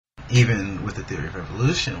Even with the theory of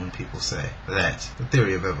evolution, when people say that the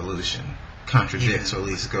theory of evolution contradicts or at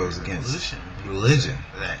least goes against religion,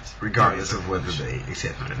 that regardless of whether they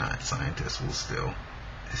accept it or not, scientists will still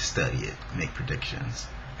study it, make predictions,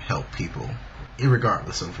 help people,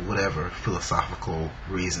 irregardless of whatever philosophical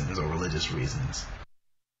reasons or religious reasons.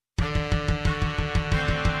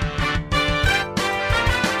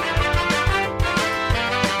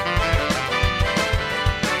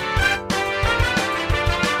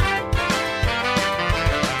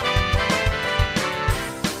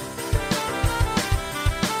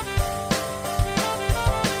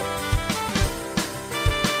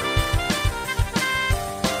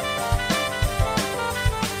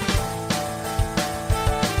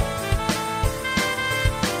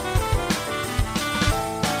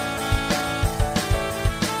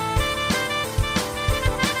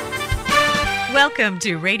 Welcome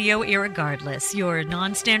to Radio Irregardless, your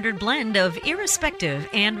non-standard blend of irrespective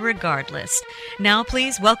and regardless. Now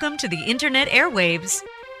please welcome to the Internet airwaves.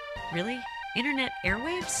 Really? Internet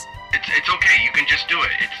airwaves? It's okay, you can just do it.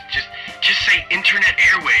 It's just say Internet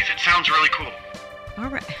airwaves. It sounds really cool. All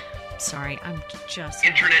right. Sorry, I'm just...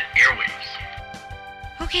 Internet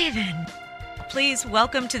airwaves. Okay then. Please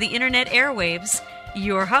welcome to the Internet airwaves,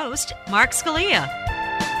 your host, Mark Scalia.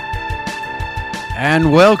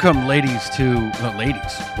 And welcome, ladies,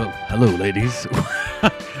 hello, ladies.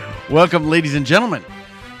 Welcome, ladies and gentlemen,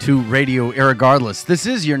 to Radio Irregardless. This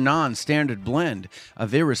is your non-standard blend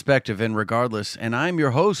of irrespective and regardless, and I'm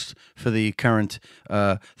your host for the current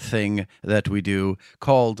thing that we do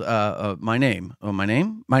called my name. My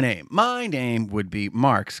name would be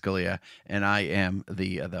Mark Scalia, and I am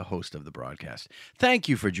the host of the broadcast. Thank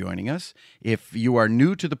you for joining us. If you are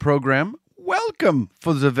new to the program, welcome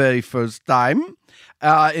for the very first time.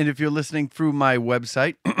 And if you're listening through my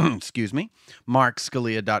website, excuse me,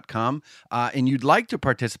 markscalia.com, and you'd like to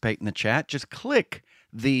participate in the chat, just click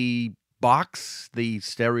the box, the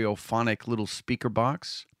stereophonic little speaker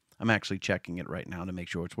box. I'm actually checking it right now to make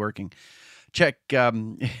sure it's working. Hit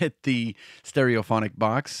the stereophonic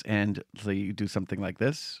box, and so you do something like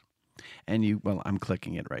this. And I'm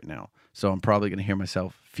clicking it right now. So I'm probably going to hear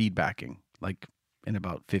myself feedbacking, like in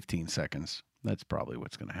about 15 seconds. That's probably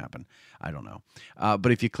what's going to happen. I don't know.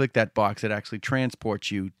 But if you click that box, it actually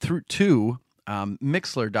transports you through to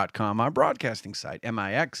Mixlr.com, our broadcasting site,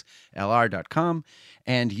 mixlr.com,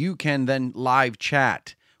 and you can then live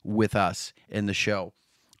chat with us in the show.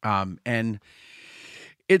 And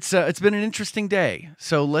it's been an interesting day.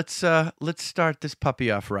 So let's start this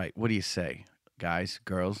puppy off right. What do you say, guys,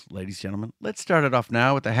 girls, ladies, gentlemen? Let's start it off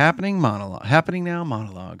now with the Happening Now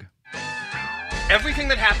monologue. Everything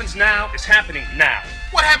that happens now is happening now.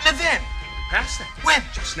 What happened to then? Past that. When?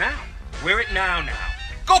 Just now. We're at now.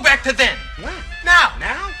 Go back to then. When? Now.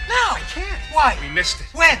 Now? Now. I can't. Why? We missed it.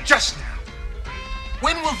 When? Just now.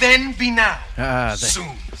 When will then be now?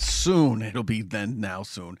 Soon. Soon. It'll be then, now,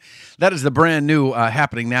 soon. That is the brand new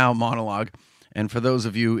Happening Now monologue. And for those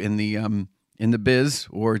of you in the biz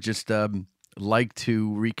or just like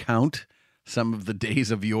to recount some of the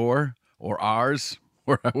days of yore or ours,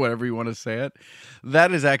 or whatever you want to say it,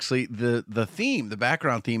 that is actually the theme. The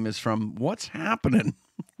background theme is from What's Happening,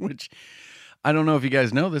 which I don't know if you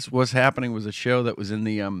guys know this. What's Happening was a show that was in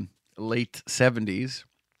the late 70s,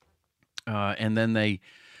 and then a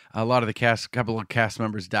lot of the couple of cast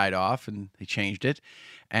members died off, and they changed it,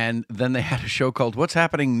 and then they had a show called What's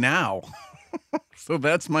Happening Now. So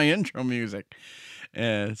that's my intro music.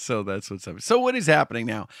 So that's what's up. So what is happening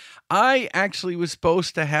now? I actually was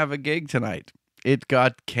supposed to have a gig tonight. It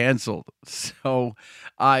got canceled, so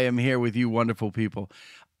I am here with you, wonderful people.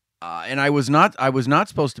 And I was not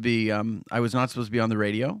supposed to be. I was not supposed to be on the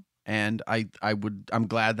radio, and I'm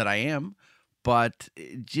glad that I am. But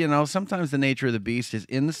sometimes the nature of the beast is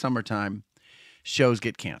in the summertime, shows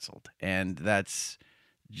get canceled, and that's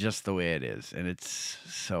just the way it is. And it's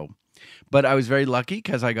so. But I was very lucky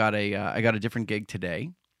because I got a different gig today.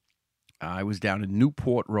 I was down in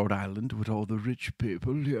Newport, Rhode Island, with all the rich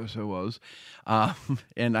people. Yes, I was,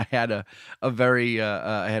 and I had I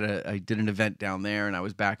did an event down there, and I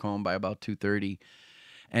was back home by about 2:30.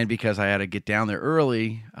 And because I had to get down there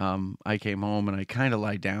early, I came home and I kind of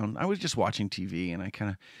lied down. I was just watching TV, and I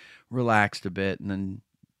kind of relaxed a bit, and then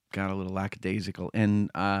got a little lackadaisical.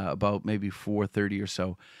 And about maybe 4:30 or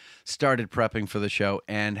so, started prepping for the show,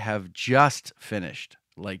 and have just finished.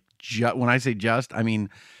 Like, when I say just, I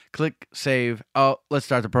mean. Click, save. Oh, let's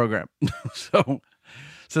start the program. So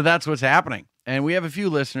that's what's happening. And we have a few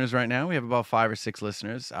listeners right now. We have about 5 or 6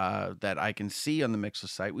 listeners that I can see on the Mixlr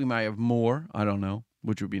site. We might have more. I don't know,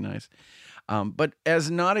 which would be nice. But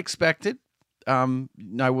as not expected,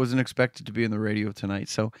 I wasn't expected to be in the radio tonight.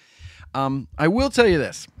 So I will tell you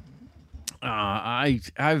this.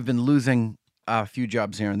 I've been losing a few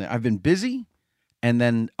jobs here and there. I've been busy, and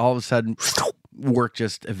then all of a sudden, work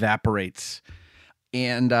just evaporates.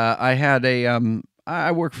 And I had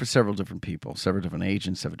I work for several different people, several different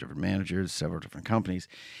agents, several different managers, several different companies.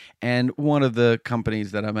 And one of the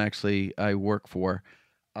companies that I work for,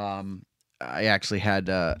 I actually had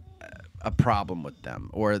a problem with them,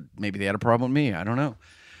 or maybe they had a problem with me. I don't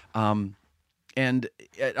know. And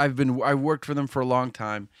I worked for them for a long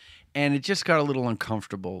time, and it just got a little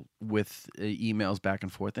uncomfortable with emails back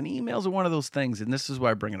and forth. And emails are one of those things, and this is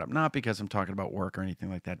why I bring it up, not because I'm talking about work or anything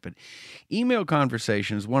like that, but email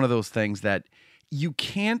conversation is one of those things that you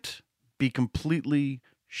can't be completely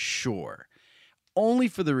sure, only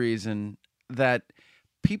for the reason that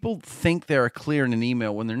people think they're clear in an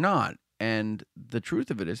email when they're not. And the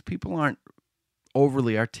truth of it is people aren't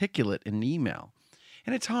overly articulate in an email.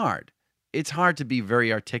 And it's hard. It's hard to be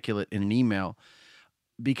very articulate in an email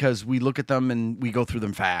because we look at them and we go through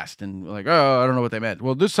them fast and we're like, oh, I don't know what they meant.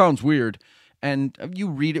 Well, this sounds weird. And you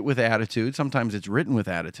read it with attitude. Sometimes it's written with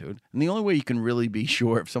attitude. And the only way you can really be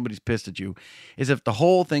sure if somebody's pissed at you is if the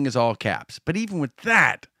whole thing is all caps. But even with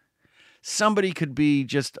that, somebody could be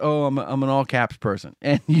just, oh, I'm an all caps person.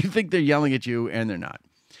 And you think they're yelling at you and they're not.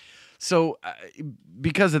 So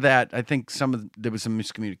because of that, I think there was some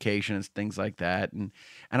miscommunication and things like that. And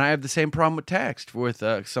I have the same problem with text with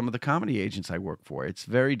some of the comedy agents I work for. It's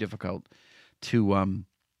very difficult to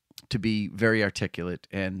be very articulate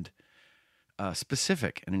and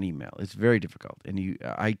specific in an email. It's very difficult. And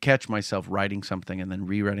I catch myself writing something and then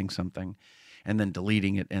rewriting something and then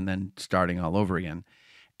deleting it and then starting all over again.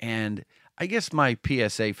 And I guess my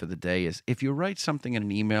PSA for the day is if you write something in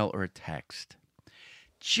an email or a text,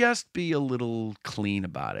 just be a little clean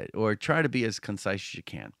about it, or try to be as concise as you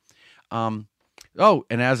can. And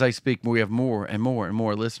as I speak, we have more and more and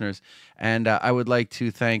more listeners. And I would like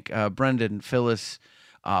to thank Brendan, Phyllis,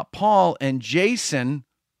 Paul, and Jason.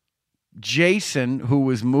 Jason, who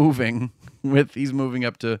was moving he's moving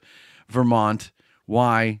up to Vermont.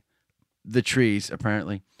 Why? The trees,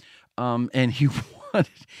 apparently. And he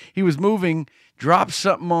was moving, dropped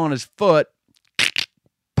something on his foot,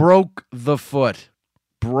 broke the foot.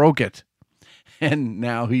 Broke it, and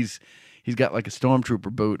now he's got like a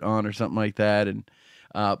stormtrooper boot on or something like that. And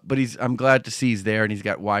but I'm glad to see he's there, and he's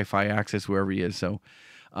got Wi-Fi access wherever he is. So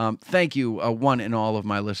thank you, one and all of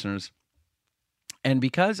my listeners. And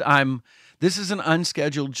because this is an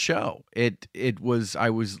unscheduled show. I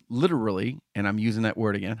was literally, and I'm using that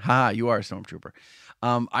word again. You are a stormtrooper.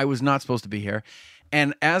 I was not supposed to be here.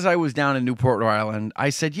 And as I was down in Newport, Rhode Island,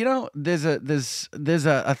 I said, there's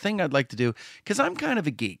a thing I'd like to do because I'm kind of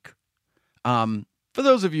a geek. For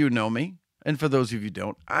those of you who know me, and for those of you who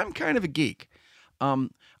don't, I'm kind of a geek.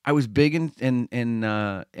 I was big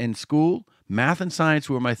in school. Math and science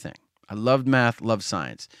were my thing. I loved math, loved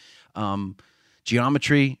science.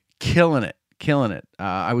 Geometry, killing it.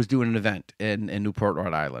 I was doing an event in Newport,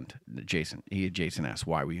 Rhode Island. Jason asked,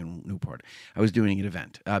 why were you in Newport? I was doing an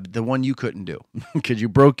event, the one you couldn't do because you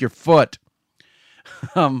broke your foot.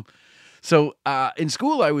 So in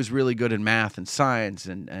school, I was really good in math and science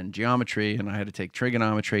and geometry, and I had to take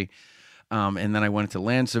trigonometry. And then I went into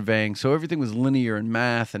land surveying. So everything was linear in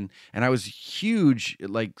math, and I was huge,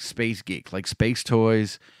 like space geek, like space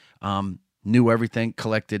toys, knew everything,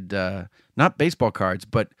 collected not baseball cards,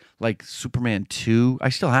 but like Superman 2. I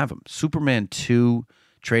still have them. Superman 2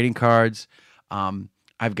 trading cards.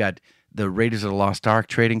 I've got the Raiders of the Lost Ark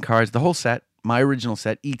trading cards, the whole set, my original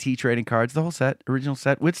set, E.T. trading cards, the whole set, original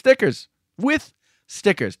set with stickers.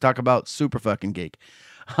 Talk about super fucking geek.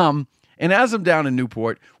 And as I'm down in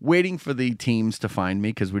Newport, waiting for the teams to find me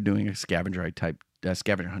because we're doing a scavenger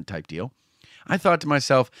hunt type deal, I thought to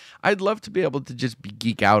myself, I'd love to be able to just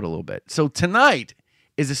geek out a little bit. So tonight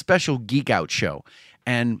is a special geek out show.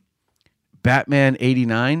 And Batman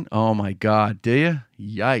 89, oh my God, do you?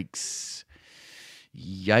 Yikes,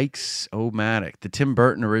 oh-matic, the Tim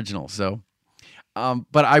Burton original. So,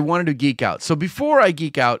 but I wanted to geek out. So before I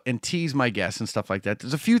geek out and tease my guests and stuff like that,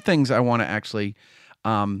 there's a few things I want to actually,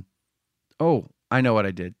 I know what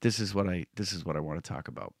I did. This is what I want to talk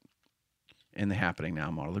about in the Happening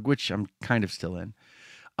Now monologue, which I'm kind of still in.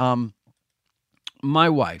 My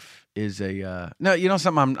wife is no, you know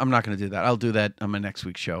something? I'm not going to do that. I'll do that on my next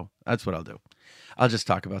week's show. That's what I'll do. I'll just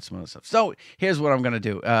talk about some other stuff. So here's what I'm going to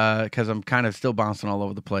do, because I'm kind of still bouncing all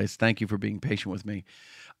over the place. Thank you for being patient with me.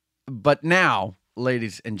 But now,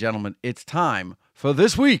 ladies and gentlemen, it's time for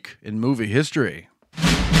This Week in Movie History.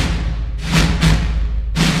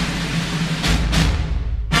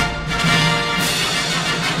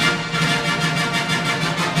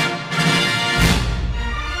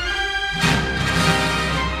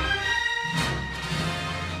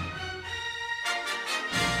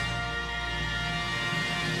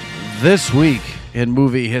 This week in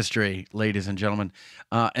movie history, ladies and gentlemen,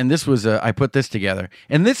 and this was, I put this together,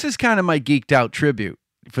 and this is kind of my geeked out tribute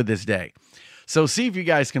for this day. So see if you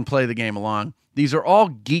guys can play the game along. These are all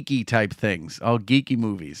geeky type things, all geeky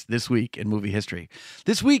movies this week in movie history.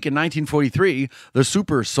 This week in 1943, the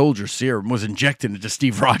super soldier serum was injected into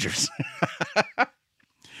Steve Rogers.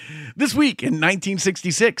 This week in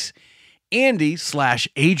 1966,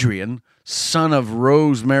 Andy/Adrian, son of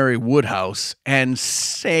Rosemary Woodhouse and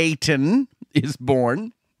Satan, is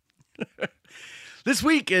born. This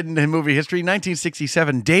week in movie history,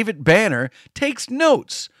 1967, David Banner takes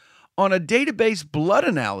notes on a database blood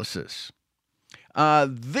analysis.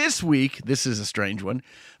 This week, this is a strange one.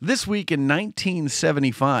 This week in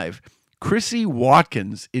 1975, Chrissy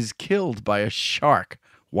Watkins is killed by a shark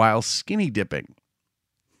while skinny dipping.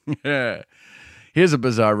 Here's a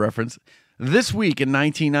bizarre reference. This week in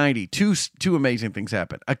 1990, two amazing things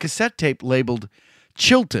happened. A cassette tape labeled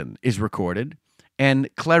Chilton is recorded, and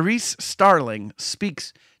Clarice Starling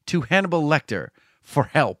speaks to Hannibal Lecter for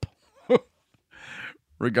help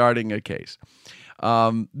regarding a case.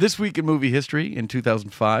 This week in movie history, in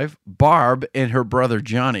 2005, Barb and her brother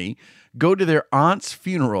Johnny go to their aunt's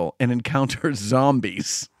funeral and encounter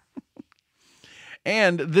zombies.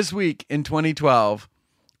 And this week in 2012,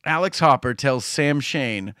 Alex Hopper tells Sam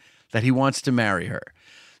Shane that he wants to marry her.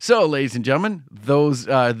 So, ladies and gentlemen, those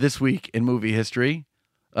this week in movie history.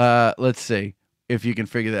 Let's see if you can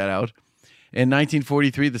figure that out. In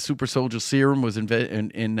 1943, the super soldier serum was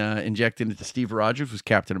injected into Steve Rogers, who's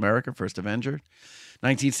Captain America, First Avenger.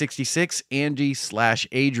 1966,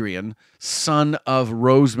 Andy/Adrian, son of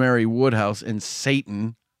Rosemary Woodhouse and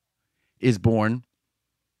Satan, is born.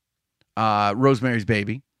 Rosemary's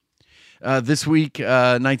Baby. This week,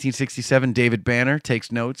 1967, David Banner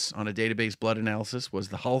takes notes on a database blood analysis, was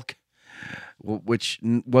The Hulk, which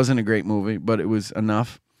wasn't a great movie, but it was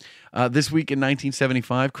enough. This week in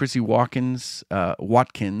 1975, Chrissy Watkins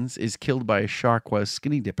is killed by a shark while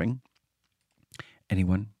skinny dipping.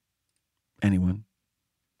 Anyone?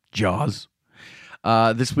 Jaws.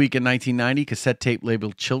 This week in 1990, cassette tape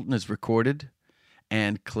labeled Chilton is recorded,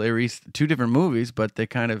 and Clarice, two different movies, but they're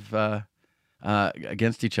kind of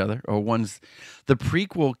against each other. The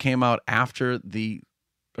prequel came out after the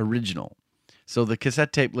original. So the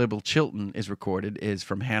cassette tape labeled Chilton is recorded is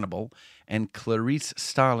from Hannibal, and Clarice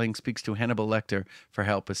Starling speaks to Hannibal Lecter for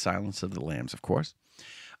help with Silence of the Lambs, of course.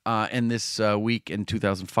 And this week in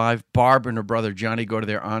 2005, Barb and her brother Johnny go to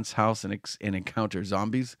their aunt's house and encounter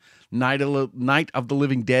zombies. Night of the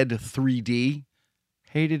Living Dead 3D.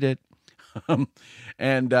 Hated it.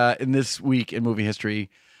 And in this week in movie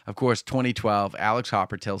history, of course, 2012, Alex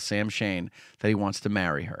Hopper tells Sam Shane that he wants to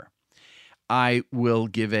marry her. I will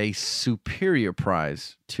give a superior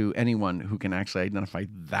prize to anyone who can actually identify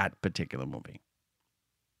that particular movie.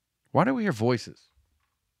 Why do we hear voices?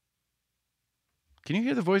 Can you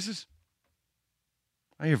hear the voices?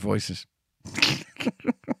 I hear voices.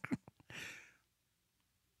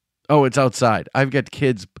 Oh, it's outside. I've got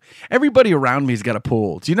kids. Everybody around me's got a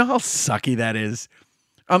pool. Do you know how sucky that is?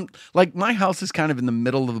 Like my house is kind of in the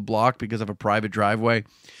middle of the block because of a private driveway.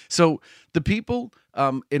 So the people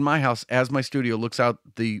in my house, as my studio looks out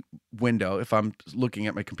the window, if I'm looking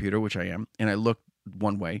at my computer, which I am, and I look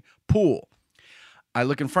one way, pool. I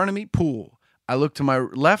look in front of me, pool. I look to my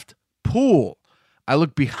left, pool. I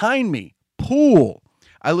look behind me, pool.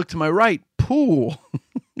 I look to my right, pool.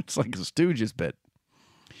 It's like a Stooges bit.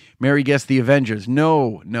 Mary guessed the Avengers.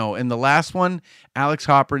 No. And the last one, Alex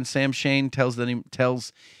Hopper and Sam Shane tells Sam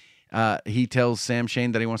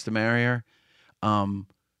Shane that he wants to marry her.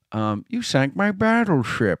 You sank my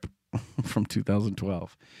battleship from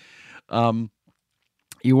 2012.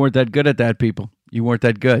 You weren't that good at that, people. You weren't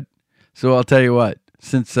that good. So I'll tell you what.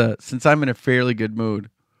 Since I'm in a fairly good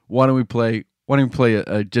mood, why don't we play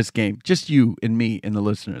a just game? Just you and me and the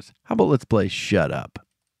listeners. How about let's play Shut Up?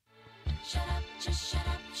 Shut up, just shut up.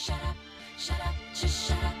 Shut up, shut up, just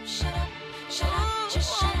shut up, shut up, shut up,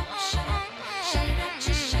 just shut up, shut up, shut up,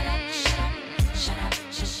 just shut up, shut up, shut up,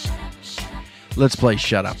 just shut up, shut up. Let's play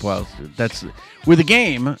Shut Up. Well, that's where the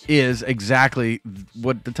game is exactly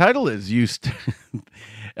what the title is.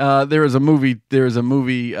 There is a movie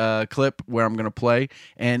clip where I'm going to play,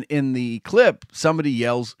 and in the clip, somebody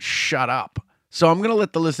yells "Shut up." So I'm going to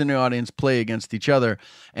let the listening audience play against each other,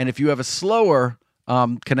 and if you have a slower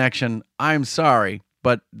connection, I'm sorry.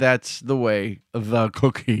 But that's the way the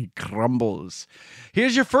cookie crumbles.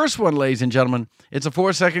 Here's your first one, ladies and gentlemen. It's a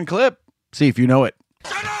 4-second clip. See if you know it.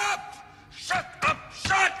 Shut up! Shut up!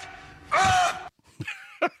 Shut up!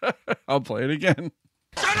 I'll play it again.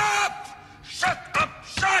 Shut up! Shut up!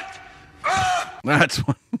 Shut up! That's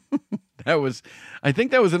I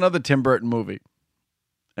think that was another Tim Burton movie.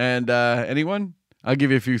 And anyone? I'll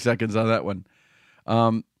give you a few seconds on that one.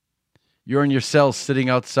 You're in your cell sitting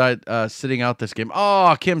out this game.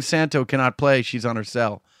 Oh, Kim Santo cannot play. She's on her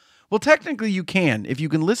cell. Well, technically you can. If you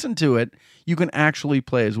can listen to it, you can actually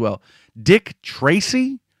play as well. Dick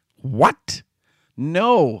Tracy? What?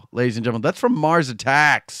 No, ladies and gentlemen. That's from Mars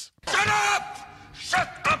Attacks. Shut up! Shut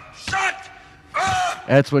up! Shut up!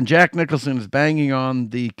 That's when Jack Nicholson is banging on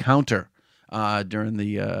the counter during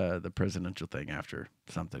the presidential thing after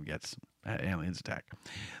something gets aliens attack.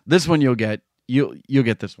 This one you'll get. You'll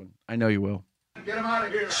get this one. I know you will. Get him out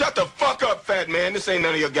of here. Shut the fuck up, fat man. This ain't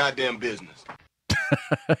none of your goddamn business.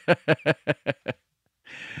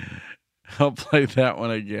 I'll play that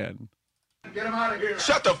one again. Get him out of here.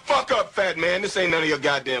 Shut the fuck up, fat man. This ain't none of your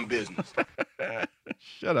goddamn business.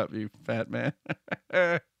 Shut up, you fat man.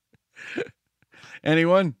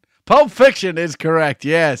 Anyone? Pulp Fiction is correct.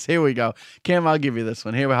 Yes, here we go. Cam, I'll give you this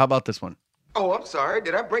one. Here, how about this one? Oh, I'm sorry.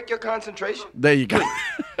 Did I break your concentration? There you go.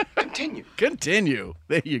 Continue. Continue.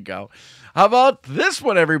 There you go. How about this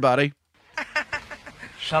one, everybody?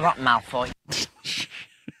 Shut up, Malfoy.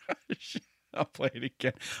 I'll play it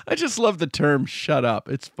again. I just love the term shut up.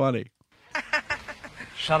 It's funny.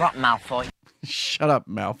 Shut up, Malfoy. Shut up,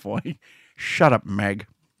 Malfoy. Shut up, Meg.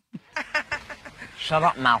 Shut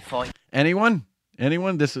up, Malfoy. Anyone?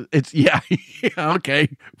 Yeah, okay.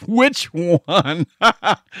 Which one?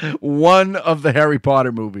 One of the Harry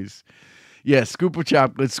Potter movies. Yeah, scoop of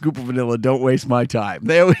chocolate, scoop of vanilla, don't waste my time.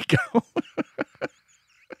 There we go.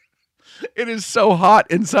 It is so hot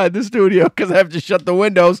inside the studio because I have to shut the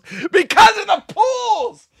windows because of the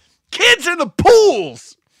pools. Kids in the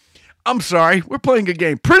pools. I'm sorry, we're playing a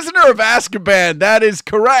game. Prisoner of Azkaban, that is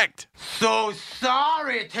correct. So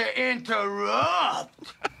sorry to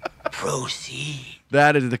interrupt. Proceed.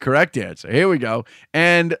 That is the correct answer. Here we go.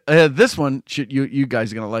 And this one, you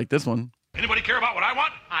guys are going to like this one. Anybody care about what I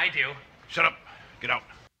want? I do. Shut up. Get out.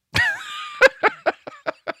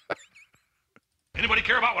 Anybody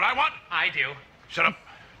care about what I want? I do. Shut up.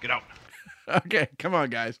 Get out. Okay, come on,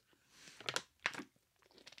 guys.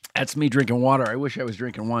 That's me drinking water. I wish I was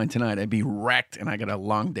drinking wine tonight. I'd be wrecked, and I got a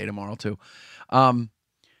long day tomorrow, too.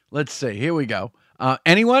 Let's see. Here we go.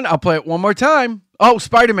 Anyone? I'll play it one more time. Oh,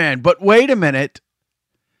 Spider-Man. But wait a minute.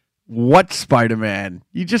 What Spider-Man?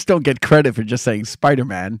 You just don't get credit for just saying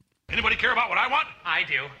Spider-Man. Anybody care about what I want? I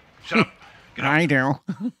do. Shut up. Get out. I do.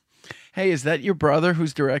 Hey, is that your brother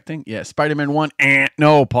who's directing? Yeah, Spider-Man 1.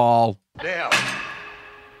 No, Paul. Dale.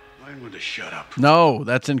 I'm going to shut up. No,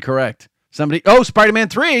 that's incorrect. Somebody. Oh, Spider-Man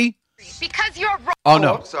 3. Because you're wrong. Oh,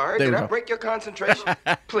 no. I'm sorry. There Did we I go. break your concentration?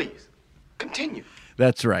 Please. Continue.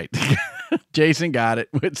 That's right. Jason got it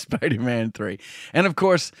with Spider-Man 3. And, of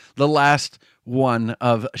course, the last one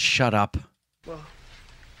of Shut Up. Well,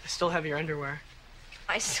 I still have your underwear.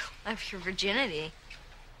 I still have your virginity.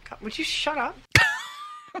 God, would you shut up?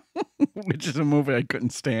 Which is a movie I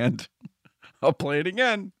couldn't stand. I'll play it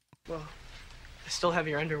again. Well, I still have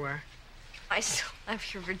your underwear. I still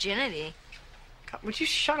have your virginity. God, would you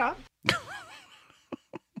shut up?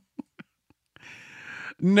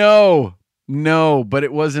 No, but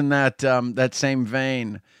it was in that that same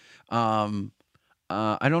vein. I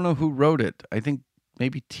don't know who wrote it. I think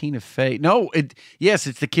maybe Tina Fey. No,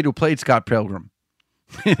 it's the kid who played Scott Pilgrim.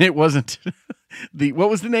 It wasn't what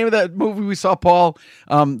was the name of that movie we saw, Paul?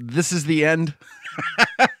 This Is the End.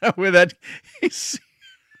 Where that This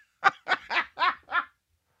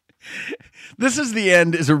Is the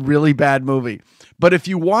End is a really bad movie. But if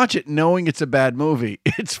you watch it knowing it's a bad movie,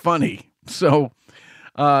 it's funny. So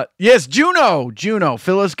yes, Juno.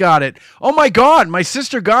 Phyllis got it. Oh my God, my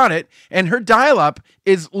sister got it, and her dial-up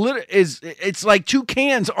is it's like two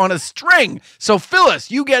cans on a string. So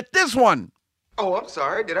Phyllis, you get this one. Oh, I'm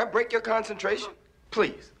sorry. Did I break your concentration?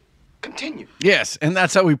 Please. Continue. Yes, and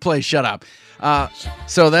that's how we play Shut Up.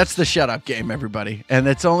 So that's the Shut Up game, everybody. And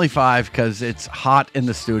it's only 5 because it's hot in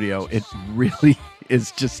the studio. It really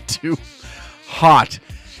is just too hot.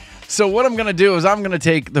 So what I'm going to do is I'm going to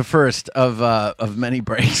take the first of many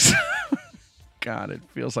breaks. God, it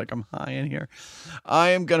feels like I'm high in here.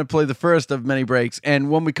 I am going to play the first of many breaks. And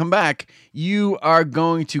when we come back, you are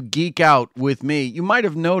going to geek out with me. You might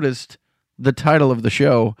have noticed the title of the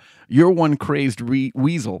show, You're One Crazed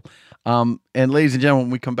Weasel. And ladies and gentlemen,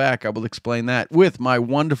 when we come back, I will explain that with my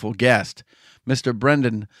wonderful guest, Mr.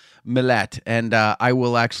 Brendan Millett. And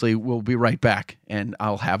we'll be right back, and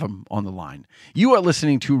I'll have him on the line. You are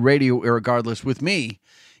listening to Radio Irregardless with me,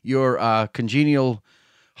 your congenial,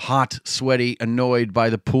 hot, sweaty, annoyed by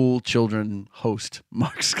the pool children host,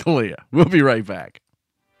 Mark Scalia. We'll be right back.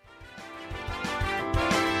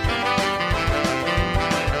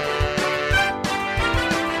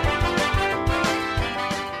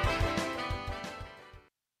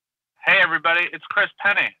 everybody, it's Chris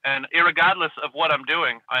Penny, and irregardless of what I'm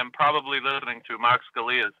doing, I am probably listening to Mark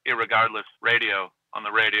Scalia's Irregardless Radio on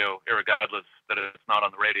the radio, irregardless that it's not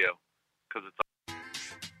on the radio, because it's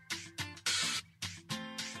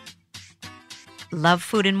Love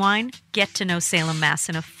food and wine? Get to know Salem, Mass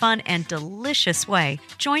in a fun and delicious way.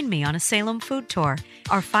 Join me on a Salem food tour.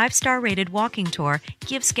 Our 5-star rated walking tour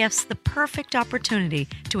gives guests the perfect opportunity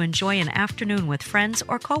to enjoy an afternoon with friends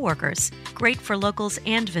or coworkers. Great for locals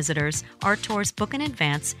and visitors, our tours book in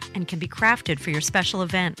advance and can be crafted for your special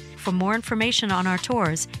event. For more information on our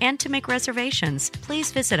tours and to make reservations,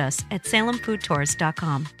 please visit us at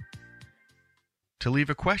salemfoodtours.com. To leave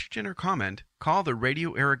a question or comment, call the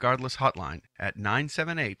Radio Irregardless hotline at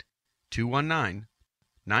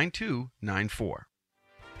 978-219-9294.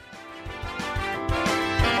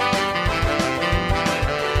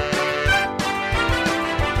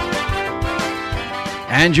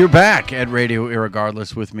 And you're back at Radio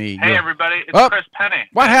Irregardless with me. Hey, everybody, it's Chris Penny.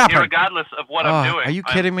 What happened? Irregardless of what I'm doing. Are you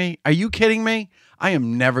kidding me? Are you kidding me? I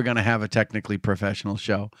am never going to have a technically professional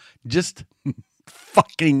show. Just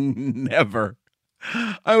fucking never.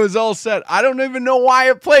 I was all set. I don't even know why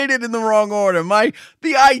I played it in the wrong order. The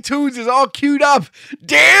iTunes is all queued up.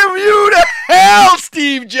 Damn you to hell,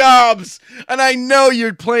 Steve Jobs! And I know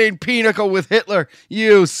you're playing Pinochle with Hitler.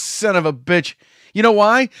 You son of a bitch. You know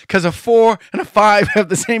why? Because a 4 and a 5 have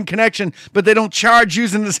the same connection, but they don't charge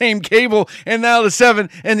using the same cable. And now the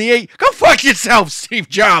 7 and the 8. Go fuck yourself, Steve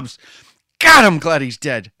Jobs. God, I'm glad he's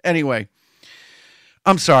dead. Anyway,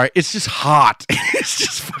 I'm sorry. It's just hot. It's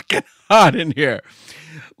just fucking hot in here.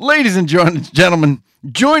 Ladies and gentlemen,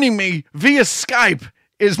 joining me via Skype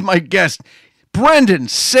is my guest, Brendan.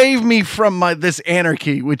 Save me from this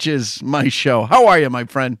anarchy, which is my show. How are you, my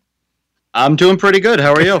friend? I'm doing pretty good.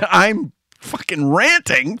 How are you? I'm fucking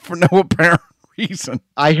ranting for no apparent reason.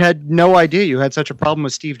 I had no idea you had such a problem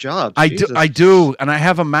with Steve Jobs. I do, and I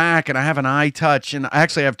have a Mac and I have an iTouch, and I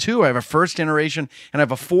actually have two. I have a first generation and I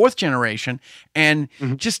have a fourth generation, and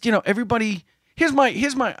just everybody. Here's my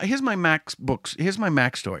MacBooks. Here's my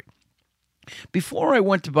Mac story. Before I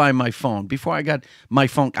went to buy my phone, before I got my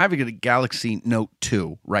phone, I've got a Galaxy Note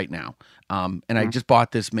 2 right now, and I just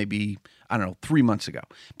bought this maybe 3 months ago.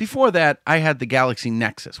 Before that, I had the Galaxy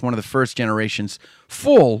Nexus, one of the first generations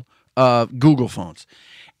full Google phones,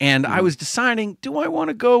 and I was deciding: do I want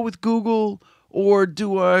to go with Google or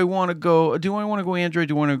do I want to go Android?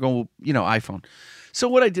 Do I want to go iPhone? So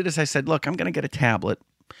what I did is I said, look, I'm going to get a tablet.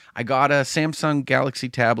 I got a Samsung Galaxy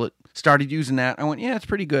tablet, started using that. I went, yeah, it's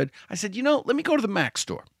pretty good. I said, let me go to the Mac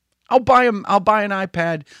store. I'll buy an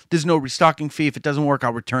iPad. There's no restocking fee. If it doesn't work,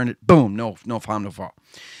 I'll return it. Boom, no harm, no foul.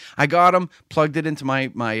 I got them, plugged it into my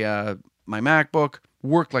MacBook,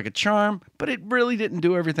 worked like a charm, but it really didn't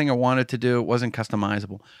do everything I wanted to do. It wasn't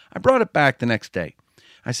customizable. I brought it back the next day.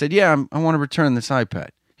 I said, yeah, I want to return this iPad.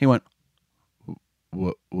 He went,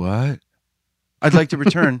 what? I'd like to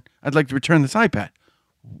return this iPad.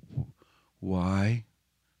 Why?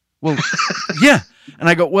 Well, yeah. And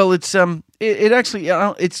I go, well, it's it actually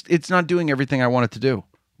it's not doing everything I want it to do.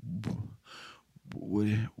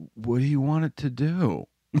 What do you want it to do?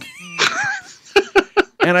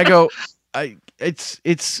 And I go, I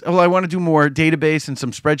want to do more database and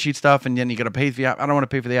some spreadsheet stuff, and then you got to pay for the app. I don't want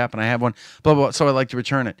to pay for the app, and I have one. Blah blah. So I like to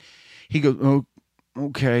return it. He goes, oh,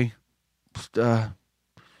 okay.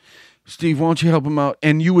 Steve, why don't you help him out?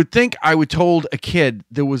 And you would think I would told a kid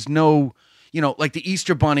there was no, like the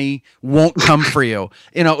Easter Bunny won't come for you.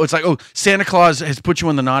 It's like, oh, Santa Claus has put you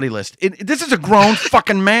on the naughty list. This is a grown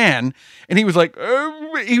fucking man. And he was like,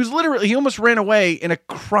 he almost ran away in a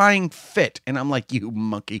crying fit. And I'm like, you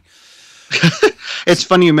monkey. It's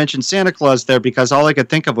funny you mentioned Santa Claus there, because all I could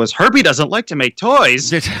think of was Herbie doesn't like to make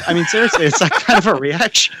toys. I mean, seriously, it's like kind of a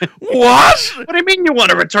reaction. What? What do you mean you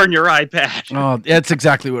want to return your iPad? Oh, that's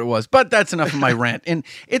exactly what it was. But that's enough of my rant. And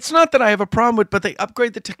it's not that I have a problem with, but they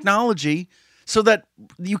upgrade the technology so that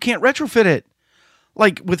you can't retrofit it.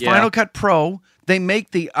 Like with Final Cut Pro, they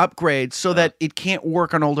make the upgrade so that it can't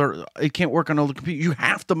work on older computers. You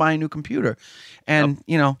have to buy a new computer. And,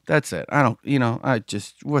 that's it. I don't,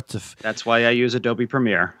 That's why I use Adobe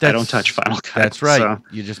Premiere. I don't touch Final Cut. That's right. So.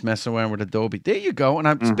 You just mess around with Adobe. There you go. And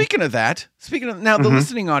I'm speaking of now, the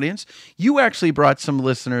listening audience, you actually brought some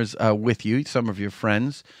listeners with you, some of your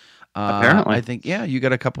friends. Apparently. I think, you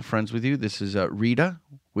got a couple friends with you. This is Rita,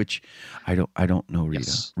 which I don't know Rita.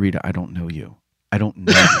 Yes. Rita, I don't know you. I don't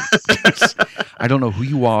know you. I don't know who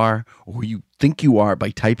you are or who you think you are by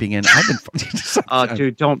typing in. I've been.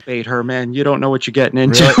 Dude, don't bait her, man. You don't know what you're getting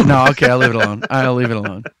into. Really? No, okay, I'll leave it alone. I'll leave it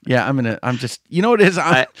alone. Yeah, I'm just, you know what it is?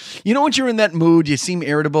 You know when you're in that mood, you seem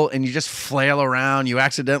irritable and you just flail around, you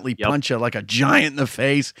accidentally punch like a giant in the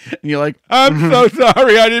face, and you're like, I'm so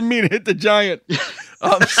sorry, I didn't mean to hit the giant.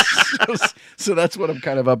 So that's what I'm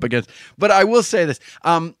kind of up against. But I will say this.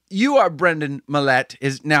 You are Brendan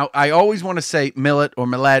Millette. Now, I always want to say Millet or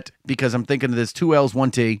Millette because I'm thinking of this 2 L's,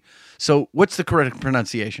 1 T. So what's the correct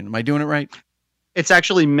pronunciation? Am I doing it right? It's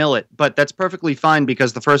actually Millet, but that's perfectly fine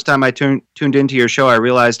because the first time I tuned into your show, I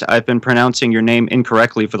realized I've been pronouncing your name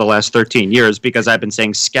incorrectly for the last 13 years because I've been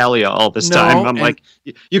saying Scalia all this time. I'm like,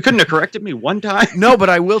 you couldn't have corrected me one time? No, but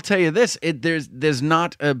I will tell you this. There's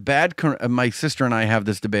not a bad... my sister and I have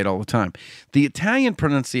this debate all the time. The Italian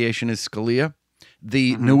pronunciation is Scalia.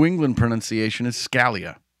 The New England pronunciation is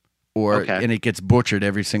Scalia. And it gets butchered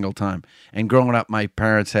every single time. And growing up, my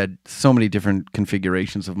parents had so many different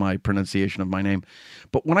configurations of my pronunciation of my name.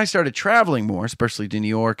 But when I started traveling more, especially to New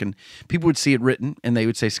York, and people would see it written, and they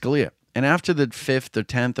would say Scalia. And after the 5th or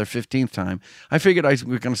 10th or 15th time, I figured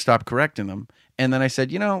we were going to stop correcting them. And then I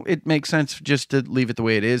said, it makes sense just to leave it the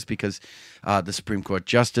way it is because the Supreme Court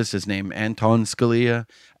Justice is named Anton Scalia,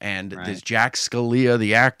 and there's Jack Scalia,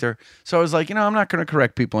 the actor. So I was like, I'm not going to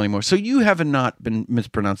correct people anymore. So you have not been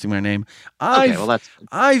mispronouncing my name.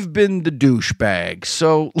 I've been the douchebag.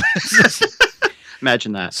 So let's just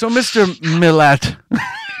imagine that. So Mr. Millette.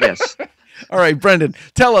 Yes. All right, Brendan,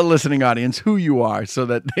 tell our listening audience who you are so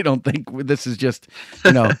that they don't think this is just,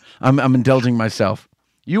 I'm indulging myself.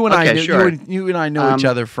 You and I know each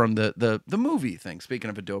other from the movie thing, speaking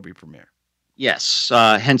of Adobe Premiere. Yes,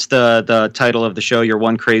 hence the title of the show, Your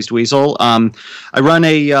One Crazed Weasel. I run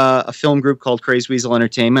a film group called Crazed Weasel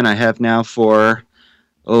Entertainment. I have now for,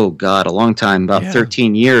 a long time, about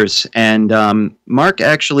 13 years. And Mark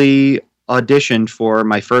actually auditioned for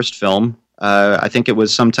my first film. I think it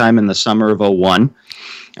was sometime in the summer of 2001.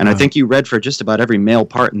 And I think you read for just about every male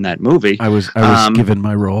part in that movie. I was given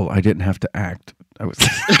my role. I didn't have to act. I was.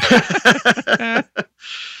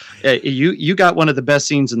 You got one of the best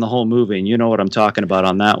scenes in the whole movie, and you know what I'm talking about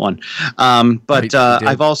on that one. But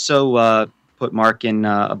I've also put Mark in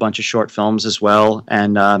a bunch of short films as well,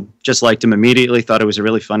 and just liked him immediately. Thought he was a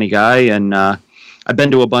really funny guy, and I've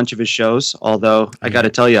been to a bunch of his shows. Although I got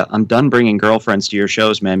to tell you, I'm done bringing girlfriends to your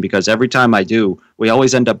shows, man, because every time I do, we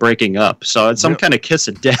always end up breaking up. So it's some kind of kiss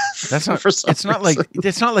of death. That's not. It's not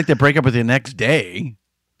like they break up with the next day.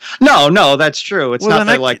 No, that's true. It's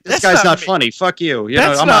not like this guy's not funny. Fuck you.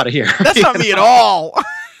 I'm out of here. That's not me at all.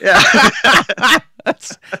 Yeah.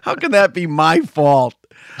 How can that be my fault?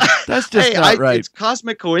 That's just not right. It's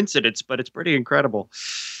cosmic coincidence, but it's pretty incredible.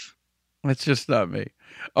 It's just not me.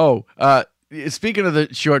 Oh, speaking of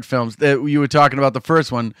the short films, that you were talking about the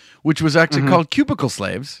first one, which was actually called Cubicle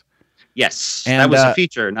Slaves. Yes, and that was a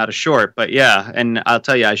feature, not a short. But yeah, and I'll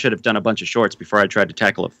tell you, I should have done a bunch of shorts before I tried to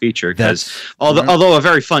tackle a feature. Because although a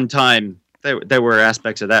very fun time, there were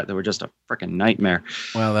aspects of that were just a freaking nightmare.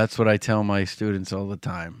 Well, that's what I tell my students all the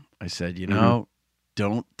time. I said,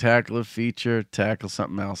 don't tackle a feature, tackle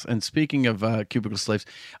something else. And speaking of Cubicle Slaves,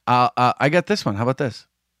 I got this one. How about this?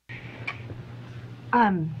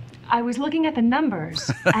 I was looking at the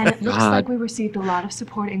numbers, and it looks like we received a lot of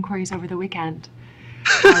support inquiries over the weekend.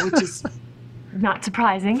 Which is not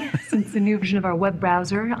surprising since the new version of our web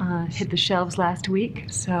browser hit the shelves last week.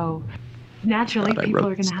 So naturally, people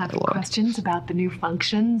are going to have questions about the new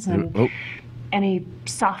functions and any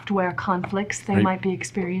software conflicts they might be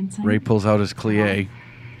experiencing. Ray pulls out his Clie.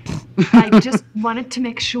 I just wanted to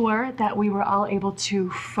make sure that we were all able to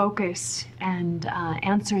focus and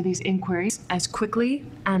answer these inquiries as quickly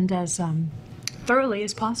and as thoroughly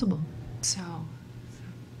as possible. So...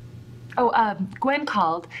 Gwen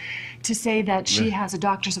called to say that she has a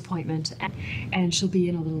doctor's appointment and she'll be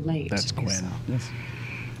in a little late. That's Gwen. So, yes.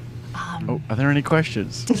 Are there any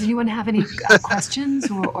questions? Does anyone have any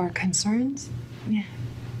questions or concerns? Yeah.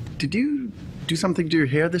 Did you do something to your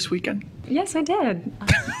hair this weekend? Yes, I did.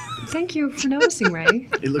 Thank you for noticing, Ray.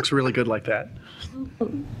 It looks really good like that.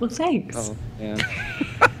 Well, thanks. Oh, yeah.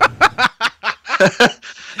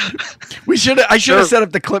 I should have set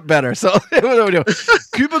up the clip better. So what do we do?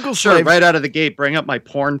 Cubicle Slaves. Right out of the gate, bring up my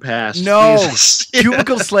porn pass. No,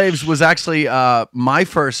 Cubicle Slaves was actually my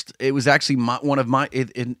first. It was actually one of my,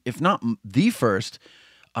 if not the first,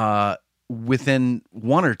 within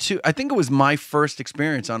one or two. I think it was my first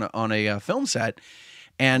experience on a film set,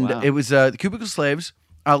 and it was Cubicle Slaves.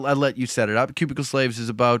 I'll let you set it up. Cubicle Slaves is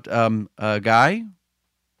about a guy.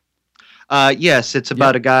 Yes, it's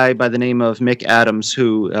about a guy by the name of Mick Adams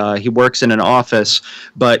who he works in an office,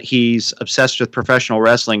 but he's obsessed with professional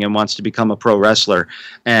wrestling and wants to become a pro wrestler.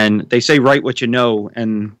 And they say write what you know,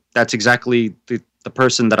 and that's exactly the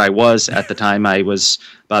person that I was at the time. I was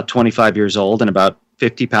about 25 years old and about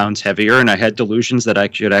 50 pounds heavier, and I had delusions that I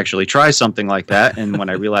should actually try something like that. And when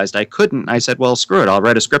I realized I couldn't, I said, well, screw it, I'll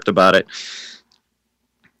write a script about it.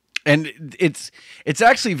 And it's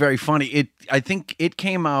actually very funny. I think it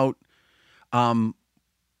came out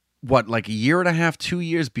like a year and a half, 2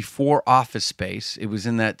 years before Office Space. It was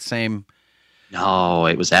in that same. No,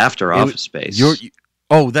 it was after Office Space.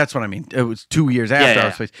 That's what I mean. It was 2 years after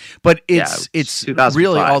Office Space. But it's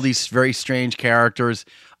really all these very strange characters.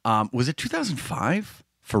 Was it 2005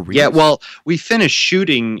 for real? Yeah, well, we finished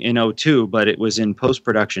shooting in 2002, but it was in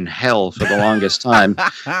post-production hell for the longest time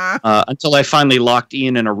until I finally locked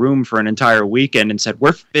Ian in a room for an entire weekend and said,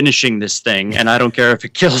 we're finishing this thing, and I don't care if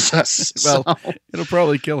it kills us. Well, it'll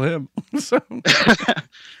probably kill him.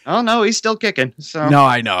 Oh, no, he's still kicking. So. No,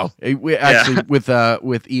 I know. We actually, with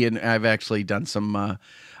Ian, I've actually done some...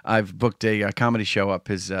 I've booked a comedy show up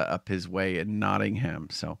his way in Nottingham.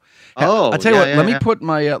 So, I'll tell you what. Let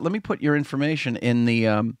me put your information in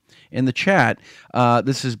the chat.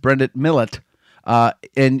 This is Brendan Millett,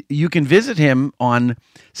 and you can visit him on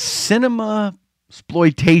Cinema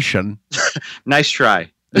Exploitation. Nice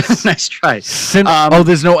try. Nice try.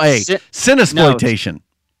 There's no A. Cinesploitation. No,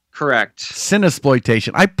 correct.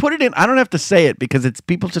 Cinesploitation. I put it in. I don't have to say it because it's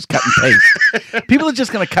people just cut and paste. People are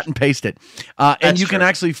just going to cut and paste it. And you can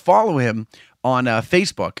actually follow him on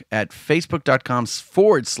Facebook at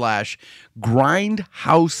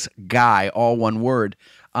facebook.com/Grindhouse Guy, all one word.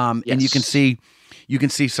 And you can see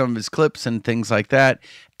some of his clips and things like that.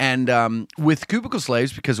 And with Cubicle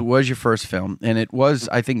Slaves, because it was your first film, and it was,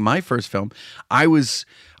 I think, my first film, I was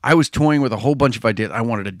toying with a whole bunch of ideas. I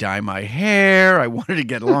wanted to dye my hair. I wanted to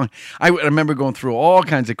get along. I remember going through all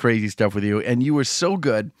kinds of crazy stuff with you, and you were so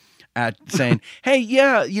good at saying, hey,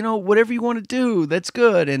 yeah, whatever you want to do, that's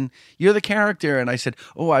good, and you're the character. And I said,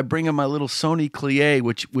 I bring in my little Sony Clie,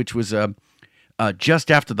 which was just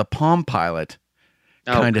after the Palm Pilot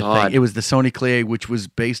kind of thing. It was the Sony Clie, which was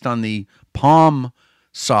based on the Palm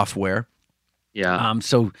software. Yeah.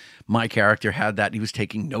 So my character had that. He was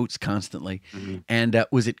taking notes constantly. Mm-hmm. And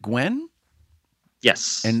was it Gwen?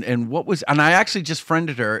 Yes. And what was? And I actually just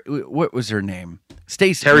friended her. What was her name?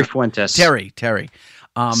 Stacy. Terry Fuentes. Terry.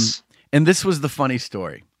 And this was the funny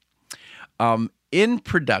story. In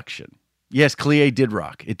production, yes, Clie did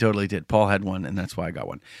rock. It totally did. Paul had one, and that's why I got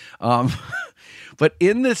one. But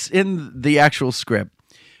in the actual script,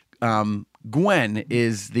 Gwen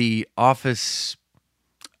is the office.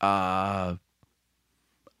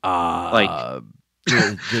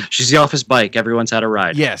 She's the office bike. Everyone's had a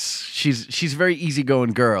ride. Yes, she's a very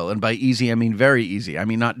easygoing girl, and by easy I mean very easy. I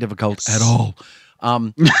mean not difficult at all.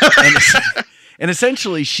 And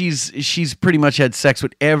essentially, she's pretty much had sex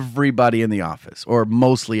with everybody in the office, or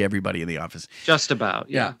mostly everybody in the office. Just about,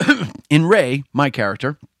 yeah. In Ray, my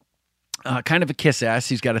character, kind of a kiss ass.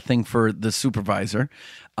 He's got a thing for the supervisor,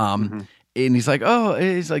 and he's like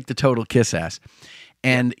the total kiss ass,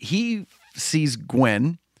 and he sees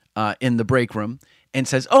Gwen in the break room and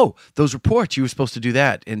says, those reports, you were supposed to do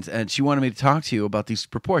that. And she wanted me to talk to you about these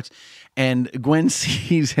reports. And Gwen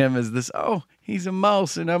sees him as this, he's a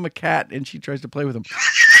mouse and I'm a cat. And she tries to play with him.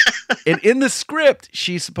 And in the script,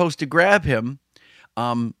 she's supposed to grab him,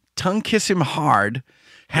 tongue kiss him hard,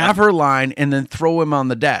 have her line, and then throw him on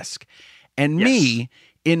the desk. And me,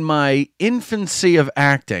 in my infancy of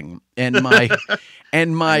acting and my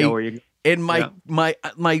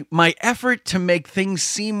my effort to make things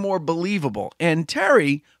seem more believable. And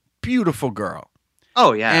Terry, beautiful girl.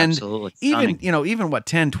 Oh yeah, and absolutely. Even what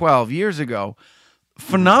 10, 12 years ago,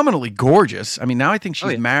 phenomenally gorgeous. I mean, now I think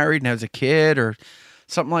she's married and has a kid or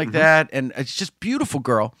something like that, and it's just beautiful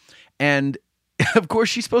girl. And of course,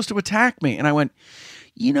 she's supposed to attack me, and I went,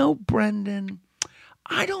 Brendan,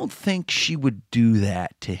 I don't think she would do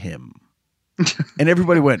that to him. And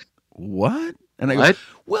everybody went, what? And I go,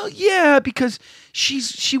 well, yeah, because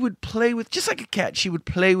she would play with, just like a cat, she would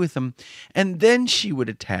play with him, and then she would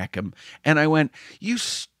attack him. And I went, you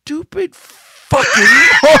stupid fucking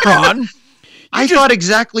moron. I thought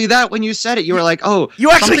exactly that when you said it. You were like, you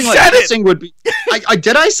actually something said like it. Kissing would be.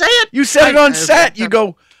 Did I say it? You said it on set. You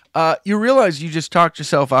go, you realize you just talked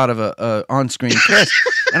yourself out of a on-screen kiss.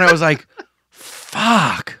 And I was like,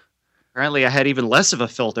 fuck. Apparently, I had even less of a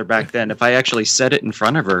filter back then. If I actually said it in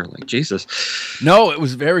front of her, like Jesus. No, it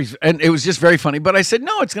was just very funny. But I said,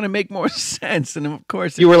 no, it's going to make more sense. And of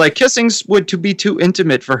course, you were like, kissing would to be too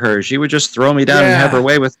intimate for her. She would just throw me down and have her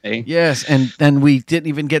way with me. Yes, and then we didn't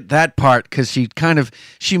even get that part because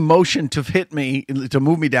she motioned to hit me, to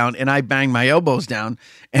move me down, and I banged my elbows down.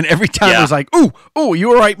 And every time I was like, ooh, you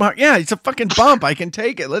all right, Mark? Yeah, it's a fucking bump. I can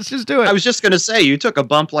take it. Let's just do it. I was just going to say, you took a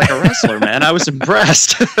bump like a wrestler, man. I was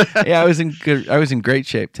impressed. Yeah, I was in great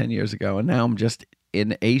shape 10 years ago, and now I'm just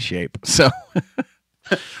in A shape. So,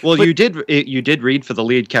 well, you did read for the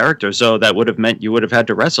lead character, so that would have meant you would have had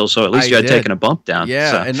to wrestle. So at least you had taken a bump down.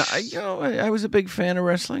 Yeah, so. and I was a big fan of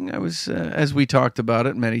wrestling. I was, as we talked about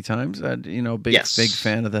it many times, big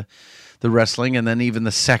fan of the wrestling, and then even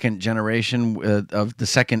the second generation of the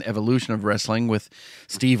second evolution of wrestling with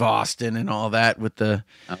Steve Austin and all that. With the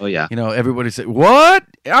everybody said, "What?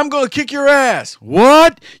 I'm going to kick your ass."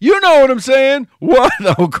 What? You know what I'm saying? What?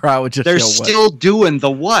 The whole crowd would just. They're still doing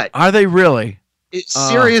the what? Are they really?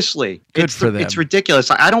 Seriously, good for them. It's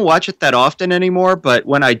ridiculous. I don't watch it that often anymore, but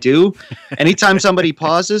when I do, anytime somebody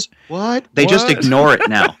pauses, what? They just ignore it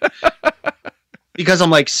now. Because I'm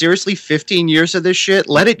like, seriously, 15 years of this shit?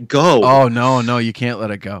 Let it go. Oh, no, you can't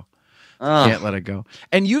let it go. Can't let it go.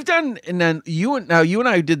 And you've done, and then you and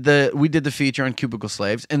I did the feature on Cubicle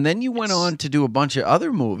Slaves, and then you went on to do a bunch of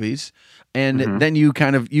other movies, and then you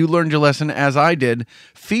learned your lesson as I did.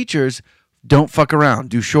 Features, don't fuck around.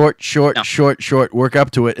 Do short, work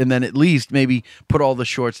up to it, and then at least maybe put all the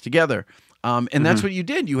shorts together. And that's what you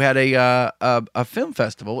did. You had a film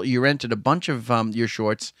festival. You rented a bunch of your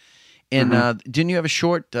shorts. And didn't you have a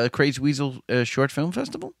short Crazed Weasel short film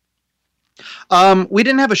festival? We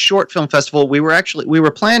didn't have a short film festival. We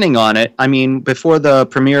were planning on it. I mean, before the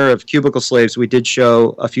premiere of Cubicle Slaves, we did show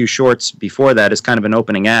a few shorts before that as kind of an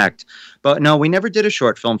opening act. But no, we never did a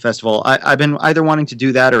short film festival. I've been either wanting to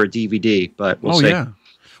do that or a DVD, but we'll see. Yeah.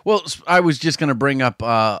 Well, I was just going to bring up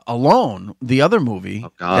Alone, the other movie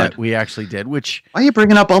that we actually did. Which why are you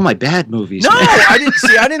bringing up all my bad movies? No, man? I didn't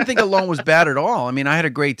see. I didn't think Alone was bad at all. I mean, I had a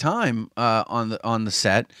great time on the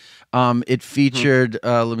set. It featured.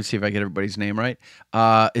 Let me see if I get everybody's name right.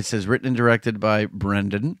 It says written and directed by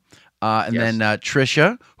Brendan, and then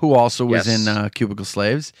Trisha, who also was in Cubicle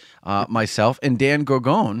Slaves, myself, and Dan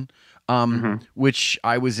Gorgon. Which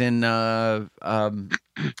I was in House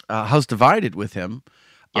Divided with him.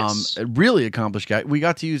 A really accomplished guy. We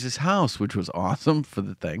got to use his house, which was awesome for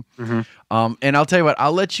the thing. And I'll tell you what,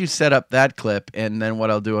 I'll let you set up that clip, and then what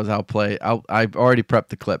I'll do is I've already prepped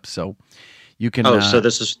the clip, so you can. So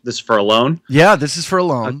this is for Alone? Yeah, this is for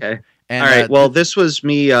Alone. Okay. And, all right. Well, this was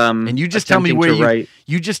me. And you just tell me where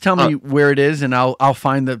you just tell me where it is, and I'll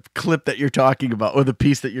find the clip that you're talking about, or the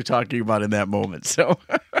piece that you're talking about in that moment. So.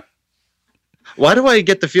 Why do I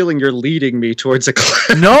get the feeling you're leading me towards a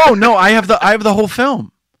clip? No, I have the whole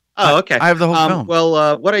film. Oh, okay. I have the whole film.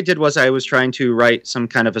 Well, what I did was I was trying to write some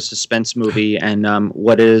kind of a suspense movie, and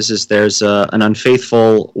what it is there's an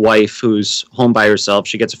unfaithful wife who's home by herself.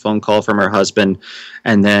 She gets a phone call from her husband,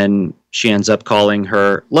 and then she ends up calling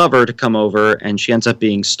her lover to come over, and she ends up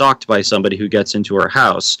being stalked by somebody who gets into her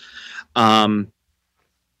house.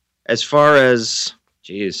 As far as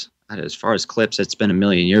clips, it's been a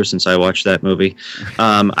million years since I watched that movie.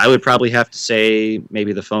 I would probably have to say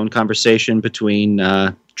maybe the phone conversation between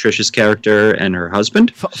Trisha's character and her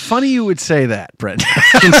husband. Funny you would say that, Brent.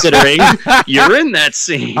 Considering you're in that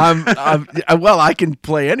scene. Well, I can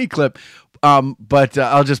play any clip, but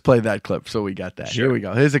I'll just play that clip. So we got that. Sure. Here we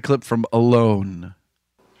go. Here's a clip from Alone.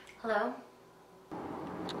 Hello?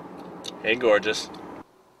 Hey, gorgeous.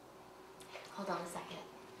 Hold on a second.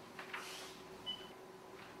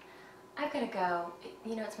 I've got to go.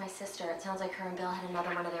 You know, it's my sister. It sounds like her and Bill had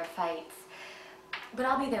another one of their fights. But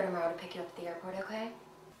I'll be there tomorrow to pick you up at the airport, okay?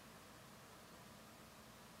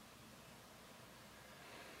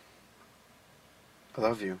 I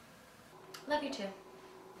love you. Love you too.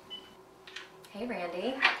 Hey,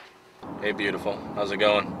 Randy. Hey, beautiful. How's it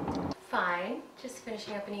going? Fine. Just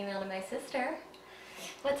finishing up an email to my sister.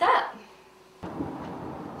 What's up?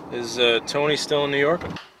 Is Tony still in New York?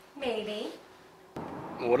 Maybe.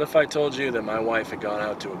 What if I told you that my wife had gone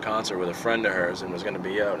out to a concert with a friend of hers and was going to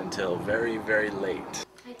be out until very, very late?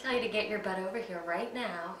 I tell you to get your butt over here right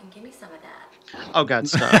now and give me some of that. Oh, God,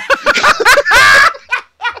 stop.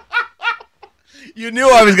 You knew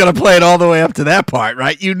I was going to play it all the way up to that part,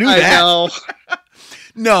 right? You knew that. I know.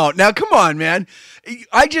 No, now come on, man.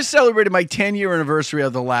 I just celebrated my 10-year anniversary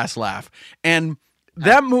of The Last Laugh, and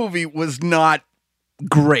that movie was not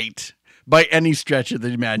great by any stretch of the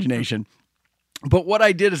imagination. But what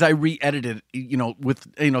I did is I re-edited,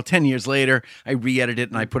 10 years later, I re-edited it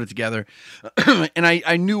and I put it together. And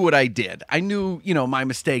I knew what I did. I knew, my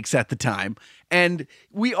mistakes at the time. And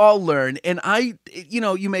we all learn. And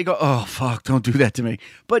you may go, oh, fuck, don't do that to me.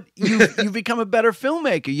 But you've become a better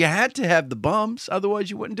filmmaker. You had to have the bumps, otherwise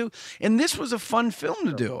you wouldn't do. And this was a fun film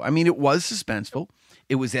to do. I mean, it was suspenseful.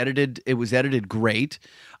 It was edited great.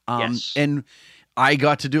 Yes. And I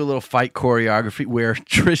got to do a little fight choreography where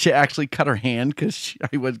Trisha actually cut her hand because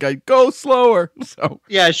I was going, go slower. So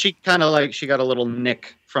yeah, she got a little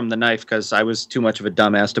nick from the knife because I was too much of a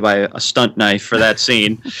dumbass to buy a stunt knife for that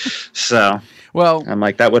scene. So well, I'm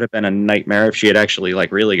like, that would have been a nightmare if she had actually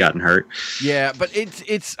really gotten hurt. Yeah, but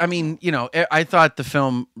it's. I mean, I thought the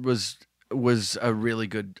film was a really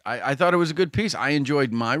good. I thought it was a good piece. I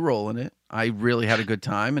enjoyed my role in it. I really had a good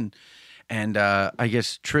time, and I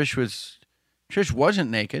guess Trish wasn't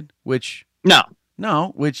naked, which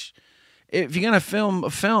which if you're gonna film a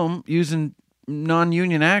film using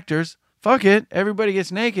non-union actors, fuck it, everybody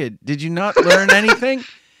gets naked. Did you not learn anything?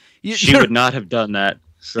 She would not have done that.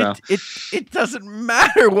 So it doesn't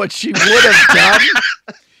matter what she would have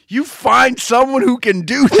done. You find someone who can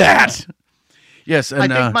do that. Yes,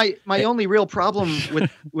 and I think my only real problem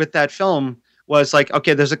with that film was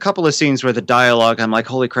okay, there's a couple of scenes where the dialogue, I'm like,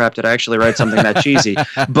 holy crap, did I actually write something that cheesy?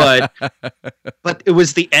 But it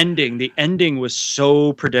was the ending. The ending was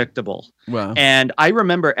so predictable. Wow. And I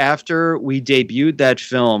remember after we debuted that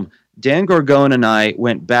film, Dan Gorgone and I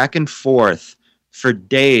went back and forth for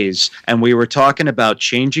days, and we were talking about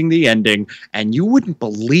changing the ending, and you wouldn't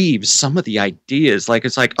believe some of the ideas.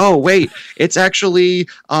 It's oh, wait, it's actually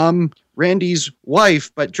Randy's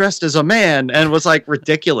wife, but dressed as a man, and it was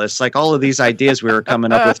ridiculous. All of these ideas we were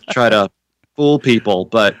coming up with to try to fool people,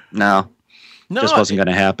 but no, just wasn't going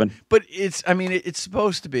to happen. But it's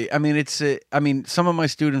supposed to be. I mean, some of my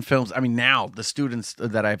student films. I mean, now the students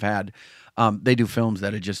that I've had, they do films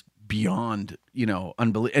that are just beyond,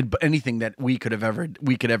 unbelievable. Anything that we could ever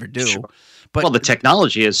do. Sure. But the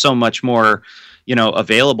technology is so much more,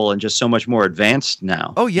 available and just so much more advanced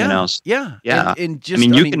now. Oh yeah, yeah. And just,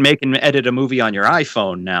 you can make and edit a movie on your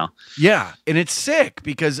iPhone now. Yeah, and it's sick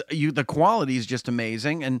because the quality is just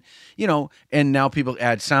amazing, and and now people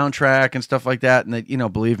add soundtrack and stuff like that,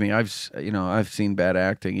 and believe me, I've seen bad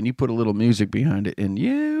acting, and you put a little music behind it, and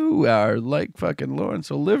you are like fucking Laurence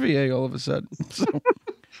Olivier all of a sudden.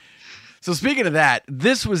 So speaking of that,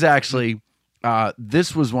 this was actually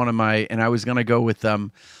this was one of my, and I was going to go with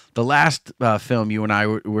the last film you and I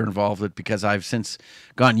were involved with because I've since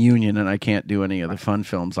gone union and I can't do any of the fun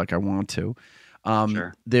films like I want to.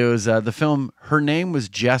 Sure. There was the film, her name was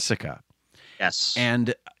Jessica. Yes.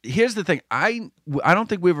 And here's the thing. I don't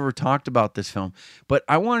think we've ever talked about this film, but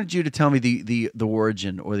I wanted you to tell me the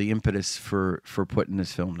origin or the impetus for putting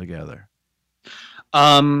this film together.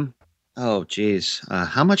 Oh, geez.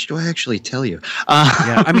 How much do I actually tell you?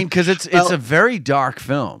 Yeah, I mean, because it's a very dark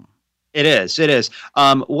film. It is.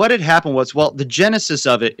 What had happened was, the genesis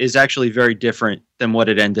of it is actually very different than what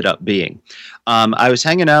it ended up being. I was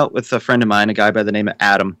hanging out with a friend of mine, a guy by the name of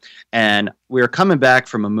Adam, and we were coming back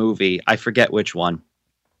from a movie. I forget which one.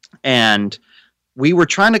 And we were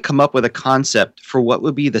trying to come up with a concept for what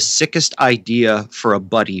would be the sickest idea for a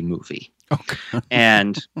buddy movie. Okay.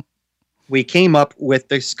 And we came up with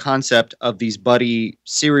this concept of these buddy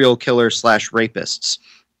serial killer / rapists.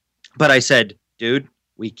 But I said, dude,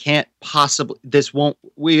 we can't possibly,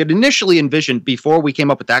 we had initially envisioned before we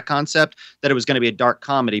came up with that concept that it was going to be a dark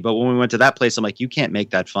comedy. But when we went to that place, I'm like, you can't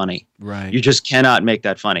make that funny. Right. You just cannot make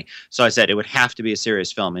that funny. So I said it would have to be a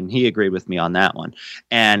serious film. And he agreed with me on that one.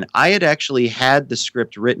 And I had actually had the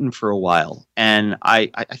script written for a while. And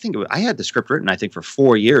I think I had the script written, I think, for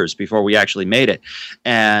 4 years before we actually made it.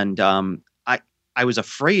 And I was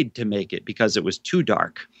afraid to make it because it was too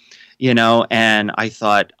dark, and I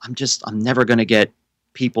thought, I'm never going to get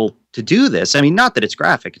people to do this. I mean, not that it's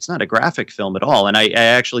graphic. It's not a graphic film at all. And I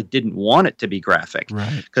actually didn't want it to be graphic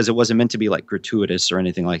because it wasn't meant to be gratuitous or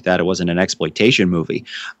anything like that. It wasn't an exploitation movie.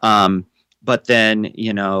 But then,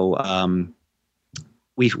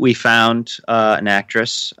 we found an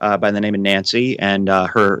actress by the name of Nancy and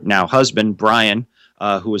her now husband, Brian,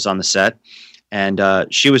 who was on the set. And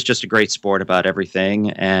she was just a great sport about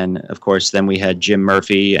everything. And, of course, then we had Jim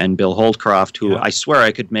Murphy and Bill Holdcroft, who I swear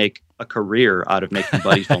I could make a career out of making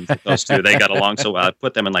buddy films with those two. They got along so well. I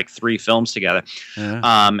put them in 3 films together.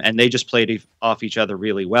 Yeah. And they just played off each other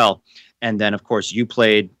really well. And then, of course, you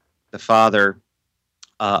played the father,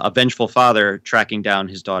 a vengeful father tracking down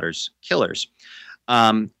his daughter's killers.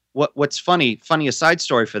 What's funny, a side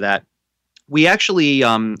story for that, we actually,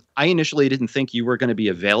 I initially didn't think you were going to be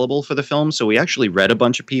available for the film, so we actually read a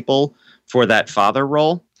bunch of people for that father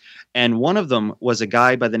role. And one of them was a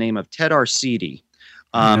guy by the name of Ted Arcidi,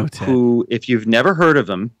 who, if you've never heard of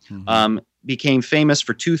him, became famous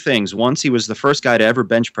for two things. Once, he was the first guy to ever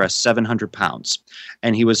bench press 700 pounds.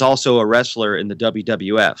 And he was also a wrestler in the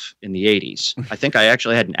WWF in the 80s. I think I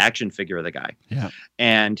actually had an action figure of the guy. Yeah.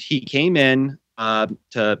 And he came in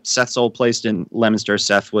to Seth's old place in Leominster.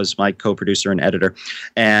 Seth was my co-producer and editor.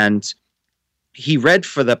 And he read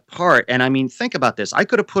for the part. And I mean, think about this. I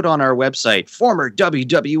could have put on our website, former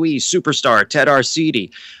WWE superstar Ted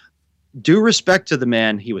Arcidi. Due respect to the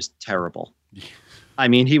man, he was terrible. I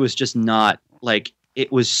mean, he was just not, like,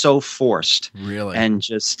 it was so forced. Really? And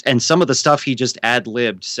some of the stuff he just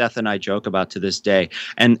ad-libbed, Seth and I joke about to this day.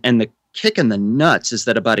 And the kick in the nuts is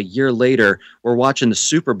that about a year later, we're watching the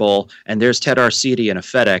Super Bowl, and there's Ted Arcidi in a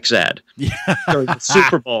FedEx ad. Yeah. During the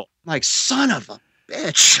Super Bowl. I'm like, son of a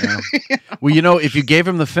bitch. Yeah. Well, you know, if you gave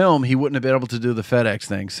him the film, he wouldn't have been able to do the FedEx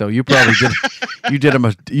thing. So you probably did you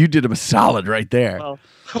did him a solid right there.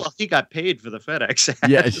 Well, he got paid for the FedEx ad.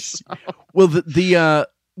 Yes. So. Well,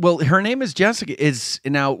 well, her name is Jessica. Is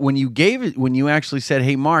now when you actually said,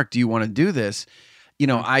 "Hey, Mark, do you want to do this?" You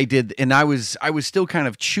know, I did, and I was still kind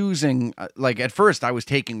of choosing. Like at first, I was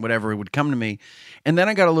taking whatever would come to me, and then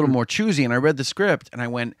I got a little more choosy, and I read the script, and I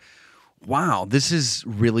went, "Wow, this is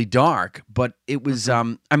really dark." But it was, I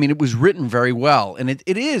mean, it was written very well, and it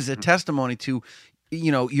is a testimony to,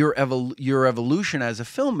 you know, your evolution as a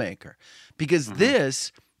filmmaker, because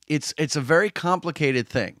this it's a very complicated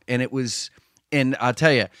thing, and it was, and I'll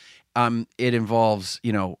tell you, it involves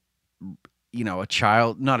a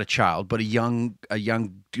child, not a child, but a young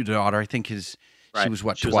daughter. I think she was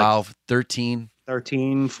what, 12, like 13?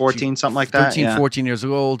 13, 14, something like that. 13, 14 years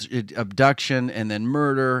old, abduction, and then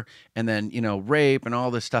murder, and then, rape and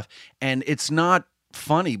all this stuff. And it's not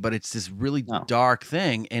funny, but it's this really dark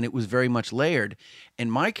thing, and it was very much layered.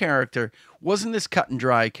 And my character wasn't this cut and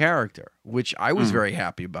dry character, which I was very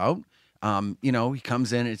happy about. He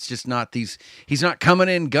comes in, it's just not he's not coming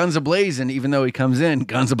in guns a-blazing, even though he comes in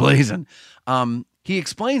guns a-blazing. He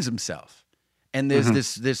explains himself. And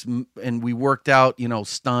there's this, and we worked out,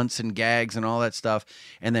 stunts and gags and all that stuff.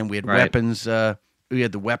 And then we had weapons, we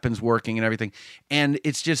had the weapons working and everything. And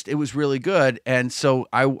it was really good. And so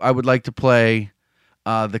I would like to play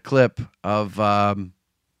the clip of,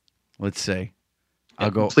 let's see. I'll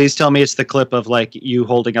go. Please tell me it's the clip of like you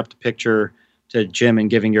holding up the picture to Jim and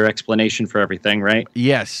giving your explanation for everything, right?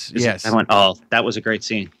 Yes, yes. I went, oh, that was a great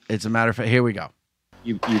scene. It's a matter of fact. Here we go.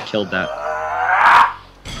 You killed that.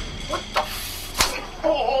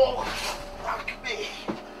 Oh, fuck me.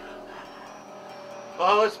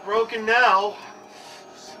 Well, it's broken now.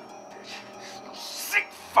 You sick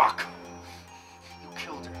fuck. You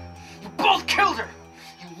killed her. You both killed her.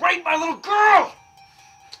 You raped my little girl.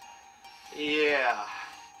 Yeah.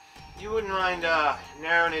 You wouldn't mind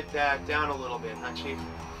narrowing it down a little bit, huh, Chief?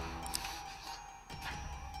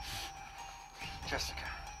 Jessica.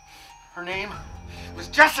 Her name was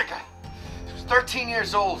Jessica. She was 13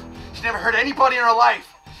 years old. She never hurt anybody in her life.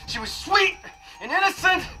 She was sweet and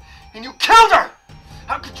innocent, and you killed her!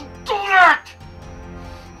 How could you do that?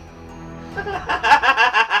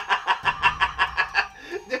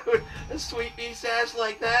 Dude, a sweet piece ass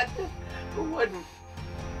like that? Who wouldn't?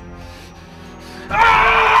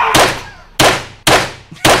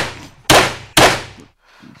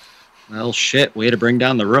 Well, shit, way to bring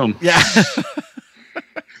down the room. Yeah.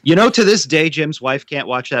 To this day, Jim's wife can't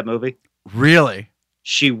watch that movie. Really?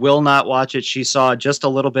 She will not watch it. She saw just a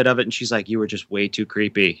little bit of it, and she's like, you were just way too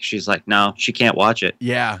creepy. She's like, no, she can't watch it.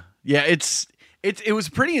 Yeah. Yeah, it was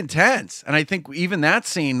pretty intense. And I think even that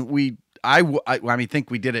scene, I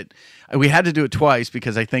think we did it. We had to do it twice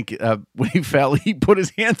because I think when he fell, he put his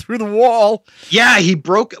hand through the wall. Yeah, he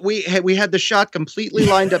broke. We had the shot completely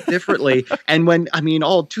lined up differently, and when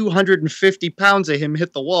all 250 pounds of him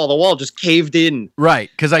hit the wall just caved in.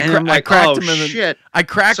 Right, because I cracked him in the I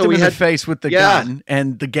cracked him in the face with the gun,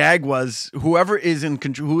 and the gag was whoever's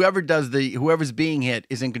being hit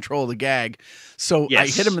is in control of the gag. So I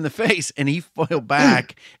hit him in the face, and he fell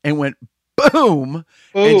back and went boom,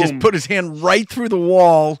 and just put his hand right through the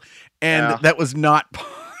wall, and that was not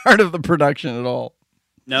part of the production at all.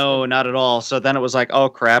 No, not at all. So then it was like, oh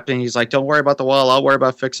crap, and he's like, don't worry about the wall, I'll worry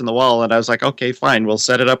about fixing the wall. And I was like, okay, fine, we'll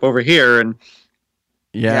set it up over here. And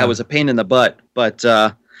it was a pain in the butt. But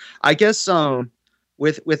I guess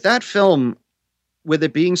with that film, with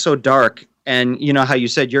it being so dark, and you know how you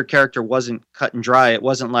said your character wasn't cut and dry, it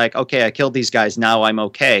wasn't like, okay, I killed these guys, now I'm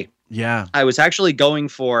okay. Yeah. I was actually going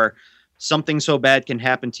for something so bad can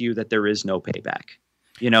happen to you that there is no payback.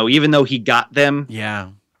 even though he got them,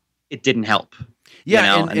 it didn't help.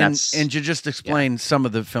 Yeah, and to just explain some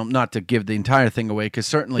of the film, not to give the entire thing away, because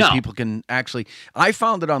certainly people can actually. I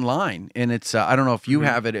found it online, and it's. I don't know if you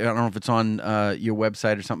have it. I don't know if it's on your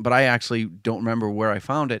website or something, but I actually don't remember where I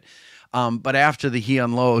found it. But after he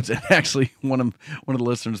unloads, and actually one of the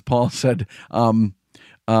listeners, Paul, said.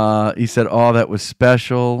 He said, "Oh, that was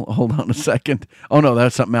special." Hold on a second. Oh no,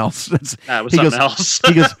 that's something else. That was something else.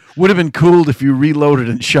 He goes, "Would have been cool if you reloaded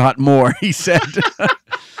and shot more." He said.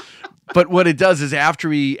 But what it does is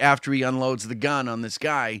after he unloads the gun on this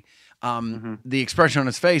guy, the expression on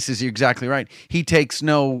his face is, you're exactly right. He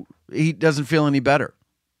doesn't feel any better.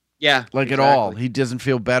 Yeah, at all. He doesn't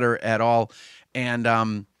feel better at all,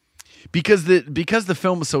 and because the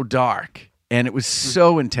film was so dark and it was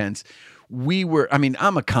so intense.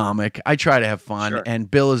 I'm a comic. I try to have fun,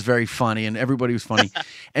 and Bill is very funny, and everybody was funny,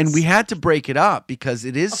 and we had to break it up because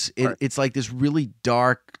it's like this really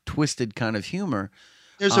dark, twisted kind of humor.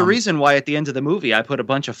 There's a reason why at the end of the movie I put a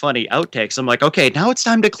bunch of funny outtakes. I'm like, okay, now it's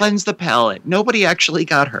time to cleanse the palate. Nobody actually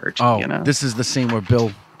got hurt. Oh, this is the scene where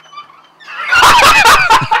Bill.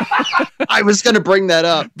 I was going to bring that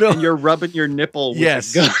up. Bill, and you're rubbing your nipple with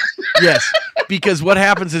a gun. Yes, because what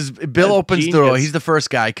happens is Bill opens the door. He's the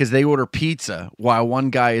first guy because they order pizza while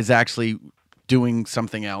one guy is actually doing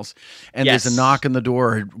something else. And there's a knock on the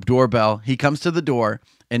doorbell. He comes to the door.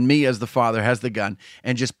 And me, as the father, has the gun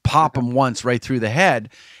and just pop him once right through the head.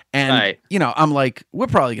 And, I'm like, we're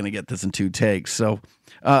probably going to get this in 2 takes. So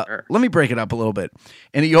let me break it up a little bit.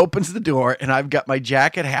 And he opens the door, and I've got my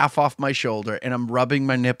jacket half off my shoulder, and I'm rubbing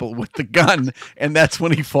my nipple with the gun. And that's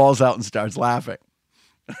when he falls out and starts laughing.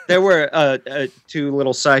 There were 2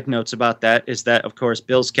 little side notes about that. Is that, of course,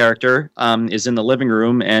 Bill's character is in the living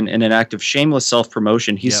room, and in an act of shameless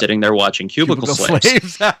self-promotion, he's sitting there watching Cubicle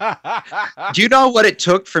Slaves. Do you know what it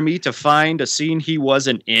took for me to find a scene he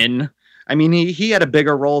wasn't in? I mean, he had a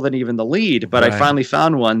bigger role than even the lead, but I finally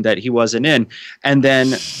found one that he wasn't in. And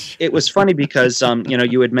then it was funny because,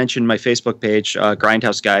 you had mentioned my Facebook page,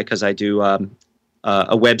 Grindhouse Guy, because I do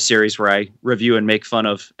a web series where I review and make fun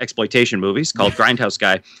of exploitation movies called Grindhouse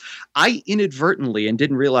Guy. I inadvertently, and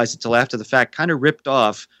didn't realize it till after the fact, kind of ripped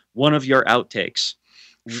off one of your outtakes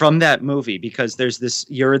from that movie, because there's this,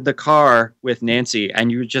 you're in the car with Nancy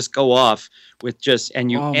and you just go off with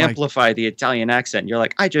and you amplify the Italian accent. You're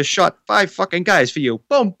like, I just shot 5 fucking guys for you.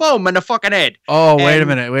 Boom, boom, in the fucking head. Oh, wait a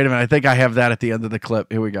minute. I think I have that at the end of the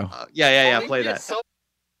clip. Here we go. Yeah. Play that.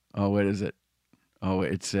 Oh, wait, is it? Oh,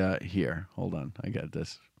 it's here. Hold on. I got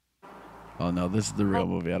this. Oh, no, this is the real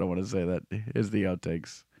movie. I don't want to say that. Here's the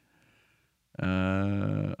outtakes.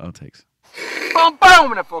 Outtakes. Boom,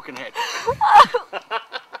 boom in the fucking head.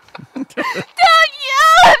 Don't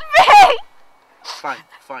yell at me!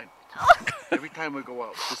 Fine. Every time we go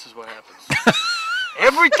out, this is what happens.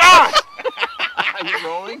 Every time! Are you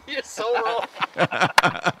rolling? You're so wrong.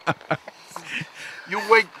 You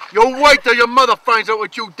wait till your mother finds out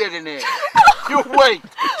what you did in there. You wait.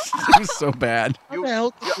 It was so bad. I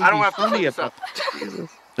don't have to tell you something.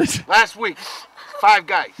 Last week, 5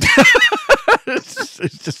 guys.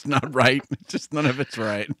 It's just not right. None of it's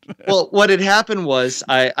right. Well, what had happened was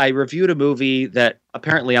I reviewed a movie that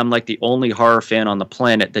apparently I'm like the only horror fan on the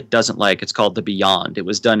planet that doesn't like. It's called The Beyond. It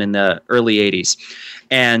was done in the early 80s.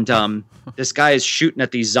 And this guy is shooting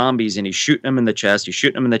at these zombies, and he's shooting them in the chest. He's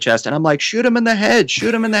shooting them in the chest. And I'm like, shoot him in the head.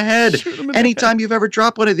 Shoot him in the head. Anytime you've ever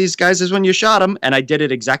dropped one of these guys is when you shot him. And I did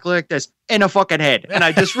it exactly like this, in a fucking head. And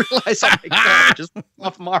I just realized, oh my God, just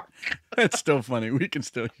off mark. That's still funny. We can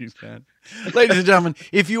still use that. Ladies and gentlemen,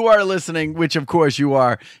 if you are listening, which of course you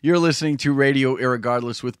are, you're listening to Radio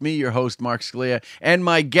Irregardless with me, your host, Mark Scalia, and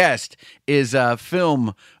my guest is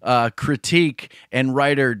film critique and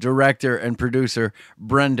writer, director, and producer,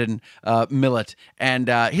 Brendan Millett. And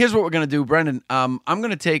here's what we're going to do, Brendan. I'm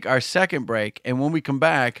going to take our second break, and when we come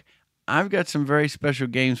back, I've got some very special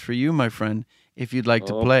games for you, my friend, if you'd like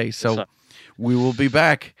to play. So we will be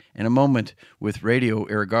back in a moment with Radio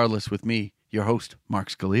Irregardless with me, your host, Mark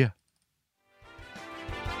Scalia.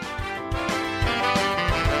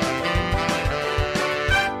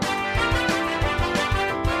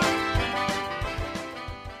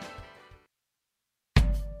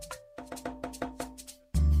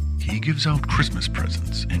 He gives out Christmas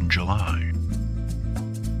presents in July.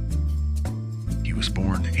 He was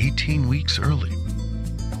born 18 weeks early.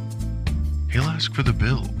 He'll ask for the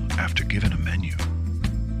bill after given a menu.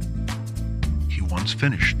 He once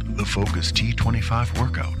finished the Focus T25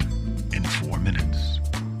 workout in 4 minutes.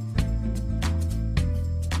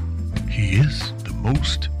 He is the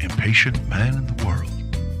most impatient man in the world.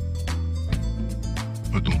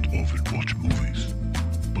 I don't often watch movies,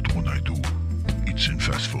 but when I do, it's minutes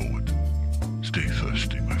in fast forward. Stay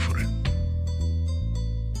thirsty, my friend.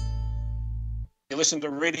 You listen to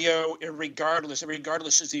radio irregardless.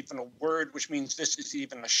 Irregardless is even a word, which means this is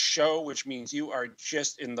even a show, which means you are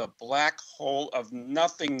just in the black hole of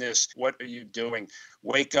nothingness. What are you doing?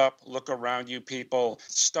 Wake up, look around you, people.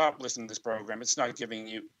 Stop listening to this program. It's not giving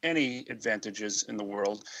you any advantages in the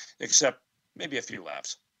world, except maybe a few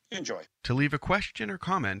laughs. Enjoy. To leave a question or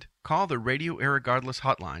comment, call the Radio Irregardless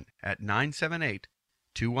hotline at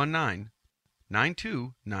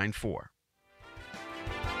 978-219-9294.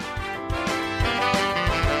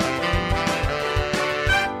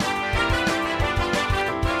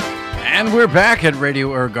 And we're back at Radio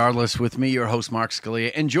Irregardless with me, your host, Mark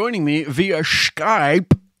Scalia. And joining me via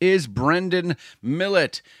Skype is Brendan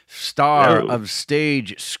Millett, star of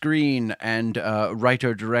stage, screen, and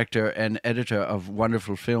writer, director, and editor of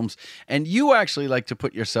wonderful films. And you actually like to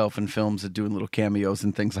put yourself in films and doing little cameos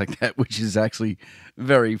and things like that, which is actually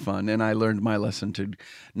very fun. And I learned my lesson to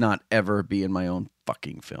not ever be in my own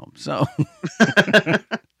fucking film. So...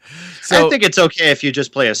 I think it's okay if you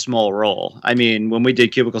just play a small role. I mean, when we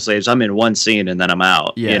did Cubicle Slaves, I'm in one scene and then I'm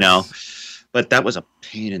out, you know? But that was a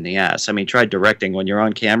pain in the ass. I mean, try directing when you're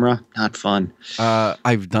on camera. Not fun.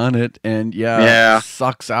 I've done it, and it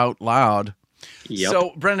sucks out loud. Yep.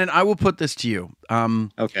 So, Brendan, I will put this to you.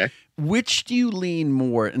 Okay. Which do you lean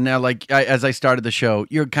more? Now, as I started the show,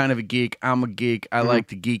 you're kind of a geek. I'm a geek. I like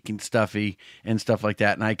the geek and stuffy and stuff like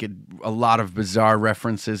that. And I could a lot of bizarre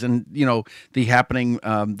references. And, you know, the happening,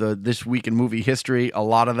 this week in movie history, a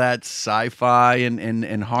lot of that sci-fi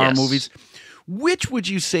and horror movies. Which would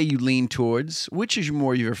you say you lean towards? Which is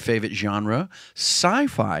more your favorite genre,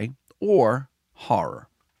 sci-fi or horror?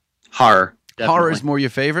 Horror. Definitely. Horror is more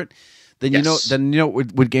your favorite? Then you know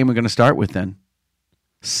what game we're going to start with then.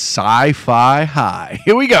 Sci-fi high.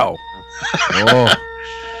 Here we go.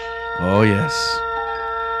 Oh yes.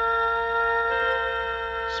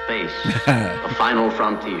 Space, the final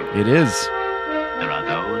frontier. It is. There are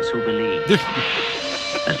those who believe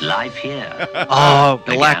that life here. Oh,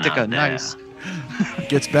 Galactica, nice.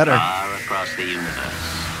 Gets better. Far across the universe.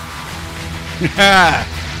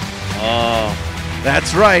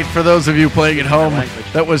 That's right. For those of you playing at home,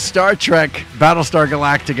 that was Star Trek, Battlestar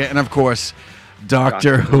Galactica, and of course,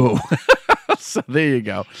 Doctor Who. So there you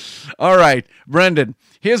go. All right, Brendan,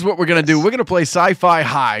 here's what we're going to do. We're going to play Sci-Fi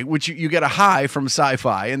High, which you get a high from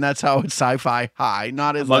sci-fi, and that's how it's Sci-Fi High,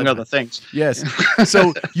 not as among other things. Yes.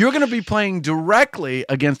 So you're going to be playing directly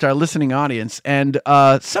against our listening audience, and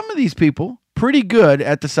some of these people, pretty good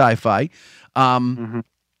at the sci-fi.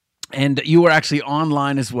 And you are actually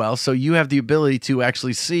online as well, so you have the ability to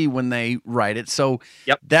actually see when they write it. So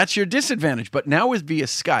that's your disadvantage. But now it's via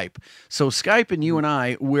Skype. So Skype and you and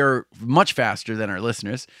I, we're much faster than our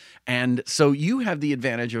listeners. And so you have the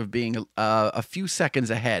advantage of being a few seconds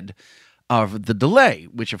ahead of the delay,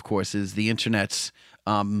 which, of course, is the internet's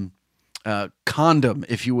condom,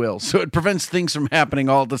 if you will. So it prevents things from happening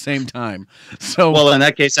all at the same time. So, well, in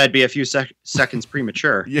that case, I'd be a few seconds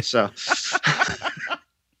premature. So...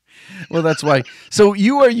 Well, that's why. So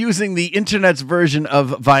you are using the internet's version of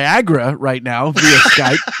Viagra right now via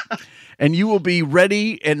Skype, and you will be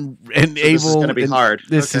ready and able. This is going to be hard.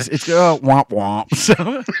 It's womp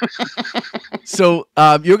womp. So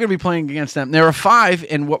you're going to be playing against them. There are 5,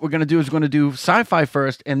 and what we're going to do is we're going to do sci-fi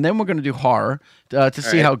first, and then we're going to do horror to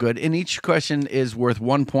see how good. And each question is worth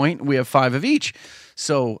 1 point. We have 5 of each.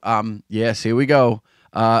 So yes, here we go.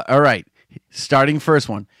 All right, starting first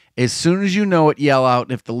one. As soon as you know it, yell out.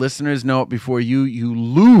 And if the listeners know it before you, you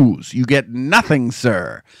lose. You get nothing,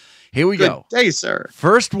 sir. Here we go. Good day, sir.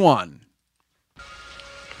 First one.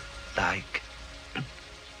 Like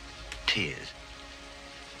tears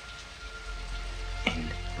in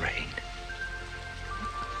rain.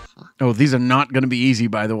 Oh, these are not going to be easy,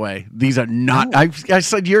 by the way. These are not. I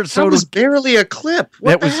said you're so. That was barely a clip.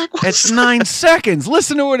 It's 9 seconds.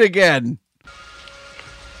 Listen to it again.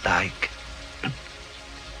 Like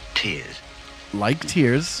tears. Like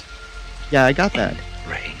tears. Yeah, I got that.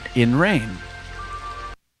 Rain. In rain.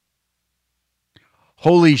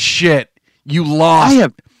 Holy shit. You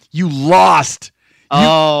lost. You lost.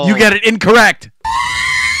 You get it incorrect.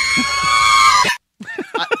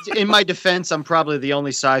 In my defense, I'm probably the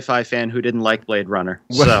only sci-fi fan who didn't like Blade Runner.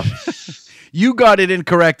 So you got it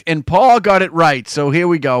incorrect, and Paul got it right. So here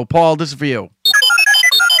we go. Paul, this is for you.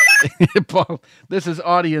 Paul, this is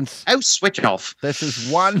audience. Oh, switch off. This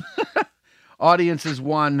is 1. Audience is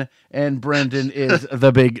 1, and Brendan is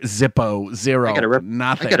the big Zippo 0.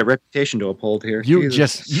 Nothing. I got a reputation to uphold here. You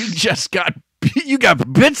just got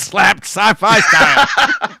bit slapped sci-fi style.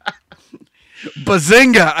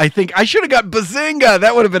 Bazinga. I think I should have got Bazinga.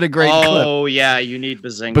 That would have been a great clip. Oh yeah, you need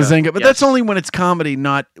Bazinga. Bazinga, but Yes. that's only when it's comedy,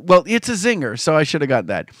 not well. It's a zinger, so I should have got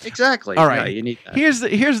that. Exactly. All right, Yeah, you need that.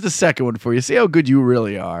 Here's the second one for you. See how good you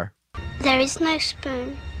really are. There is no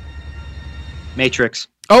spoon. Matrix.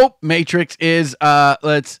 Oh, Matrix is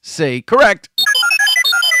let's see, correct.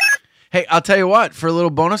 Hey, I'll tell you what. For a little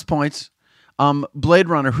bonus points, Blade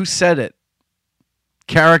Runner. Who said it?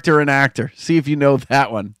 Character and actor. See if you know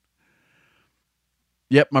that one.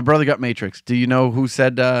 Yep, my brother got Matrix. Do you know who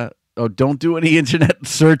said, don't do any internet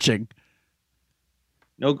searching?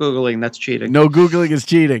 No Googling, that's cheating. No Googling is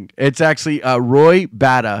cheating. It's actually Roy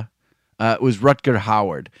Batty. It was Rutger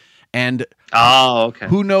Hauer. And okay.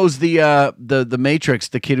 Who knows the Matrix,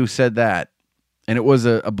 the kid who said that? And it was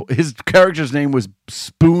his character's name was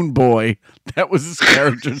Spoon Boy. That was his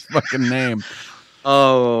character's fucking name.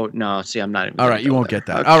 Oh, no. See, I'm not even. All right, you won't get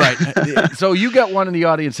that. All right. So you got one and the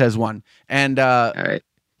audience has one. And all right.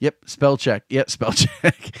 Yep, spell check. Yep, spell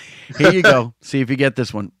check. Here you go. See if you get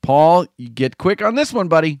this one. Paul, you get quick on this one,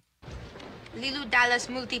 buddy. Lilu Dallas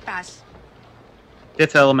Multipass.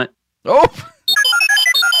 Fifth Element. Oh.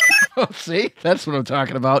 See, that's what I'm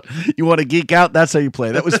talking about. You want to geek out? That's how you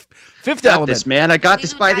play. That was Fifth Element. This, man. I got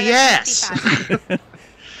this by the ass.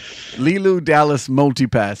 Lilu Dallas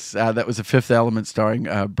Multipass. That was a Fifth Element starring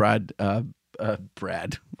Brad,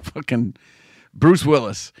 fucking Bruce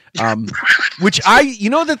Willis. Which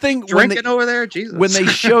the thing drinking over there, Jesus. When they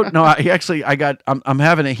showed, no, I'm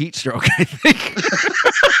having a heat stroke. I think.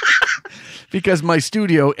 Because my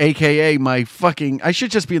studio, aka my I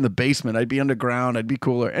should just be in the basement. I'd be underground. I'd be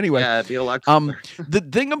cooler. Anyway, yeah, it'd be a lot cooler. The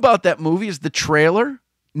thing about that movie is the trailer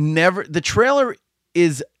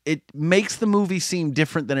it makes the movie seem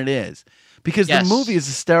different than it is because the movie is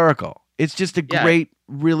hysterical. It's just a great,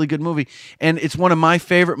 really good movie. And it's one of my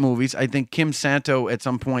favorite movies. I think Kim Santo at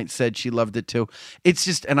some point said she loved it too. It's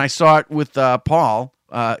just, and I saw it with Paul.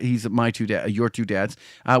 He's your two dads.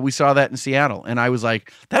 We saw that in Seattle. And I was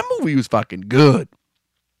like, that movie was fucking good.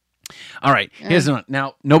 All right. Here's one.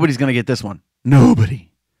 Now, nobody's going to get this one.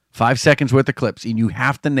 Nobody. 5 seconds worth of clips. And you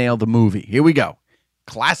have to nail the movie. Here we go.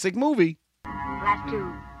 Classic movie. Last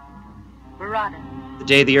two. Verada. The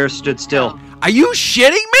Day the Earth Stood Still. Are you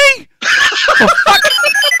shitting me?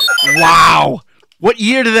 Wow. What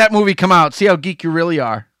year did that movie come out? See how geek you really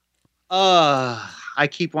are. I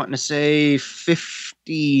keep wanting to say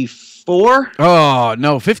 54. Oh,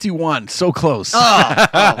 no, 51. So close.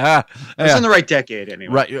 It's in the right decade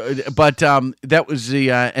anyway. Right. But that was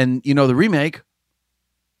and the remake?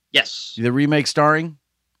 Yes. The remake starring?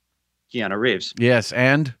 Keanu Reeves. Yes,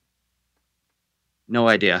 and? No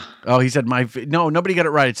idea. Oh, he said no, nobody got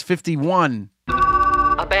it right. It's 51.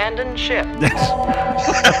 Abandoned ship.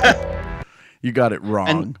 You got it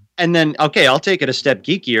wrong. And then, okay, I'll take it a step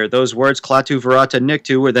geekier. Those words, Klaatu, Verata,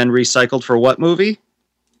 Nikto, were then recycled for what movie?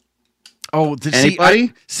 Oh,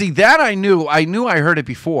 anybody? See, that I knew. I heard it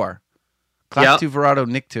before. Klaatu, Verata,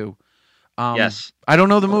 Nikto. Yes. I don't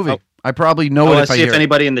know the movie. I probably know it if I hear it. See if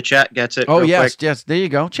anybody in the chat gets it. Oh, yes, quick. yes. There you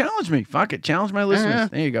go. Challenge me. Fuck it. Challenge my listeners.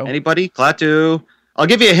 There you go. Anybody? Klaatu. I'll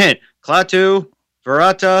give you a hint. Klaatu,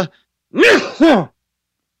 Verata.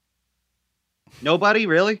 Nobody?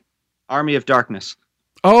 Really? Army of Darkness.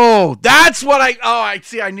 Oh, that's what I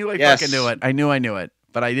see. I knew I fucking knew it. I knew it,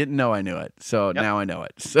 but I didn't know I knew it. So now I know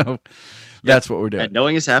it. So that's what we're doing. And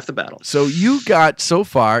knowing is half the battle. So you got, so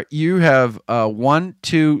far, you have 1,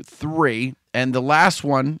 2, 3, and the last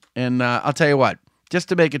one, and I'll tell you what, just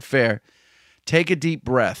to make it fair, take a deep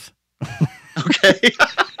breath. Okay.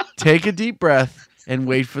 Take a deep breath and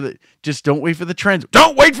wait for don't wait for the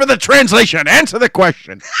don't wait for the translation. Answer the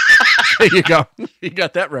question. There you go. You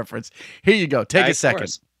got that reference. Here you go. Take a second.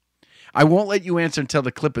 Course. I won't let you answer until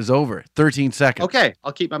the clip is over. 13 seconds. Okay.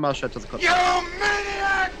 I'll keep my mouth shut till the clip. You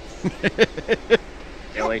maniac!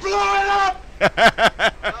 Really? Blow it up!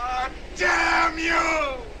 Damn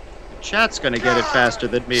you! Chat's gonna get it faster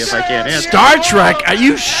than me if I can't answer. Star Trek? Are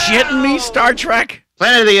you shitting me? Star Trek?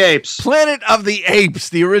 Planet of the Apes. Planet of the Apes,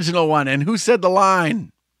 the original one. And who said the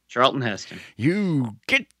line? Charlton Heston. You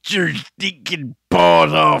get your stinking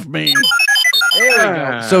paws off me. There we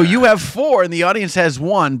go. So you have 4 and the audience has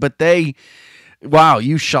 1, but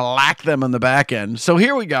you shellac them on the back end. So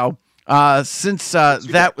here we go. Since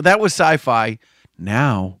that was sci-fi,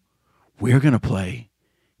 now we're going to play.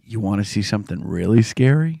 You want to see something really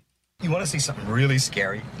scary? You want to see something really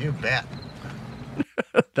scary? You bet.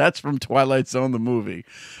 That's from Twilight Zone, the movie.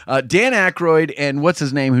 Dan Aykroyd and what's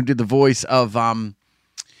his name, who did the voice of the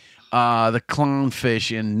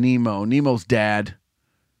clownfish in Nemo. Nemo's dad.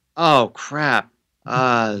 Oh, crap.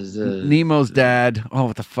 Nemo's dad. Oh,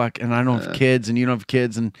 what the fuck? And I don't have kids, and you don't have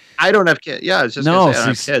kids, and I don't have kids. Yeah, I was just no. gonna say, I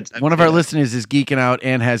don't have kids. One of our listeners is geeking out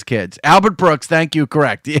and has kids. Albert Brooks, thank you.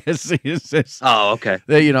 Correct. Yes. Oh, okay.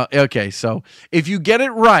 Okay. So if you get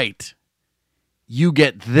it right, you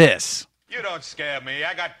get this. You don't scare me.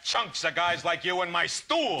 I got chunks of guys like you in my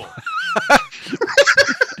stool.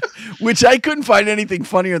 Which I couldn't find anything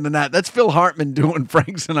funnier than that. That's Phil Hartman doing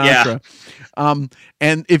Frank Sinatra. Yeah.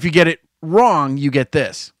 And if you get it wrong, you get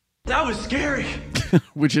this. That was scary.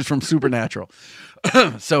 Which is from Supernatural.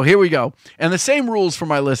 So here we go. And the same rules for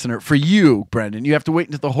my listener. For you, Brendan, you have to wait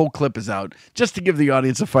until the whole clip is out just to give the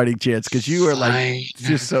audience a fighting chance because you are like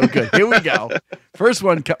just so good. Here we go. First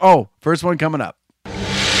one coming up.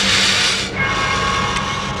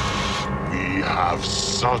 We have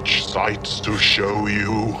such sights to show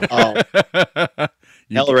you. Oh.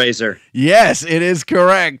 Hellraiser. Yes, it is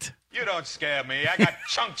correct. You don't scare me. I got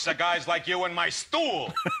chunks of guys like you in my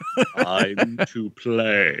stool. I'm to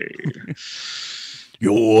play.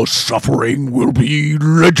 Your suffering will be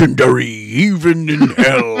legendary, even in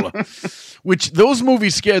hell. Which those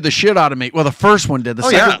movies scared the shit out of me. Well, the first one did.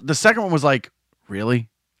 The second one was like, really?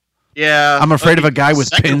 Yeah. I'm afraid of a guy with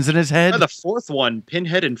pins in his head. The fourth one,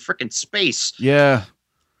 Pinhead in frickin' space. Yeah.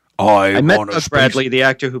 I met Doug Bradley, the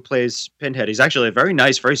actor who plays Pinhead. He's actually a very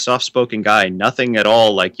nice, very soft-spoken guy. Nothing at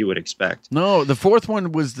all like you would expect. No, the fourth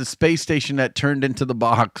one was the space station that turned into the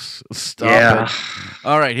box. Stop it.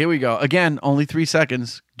 All right, here we go. Again, only 3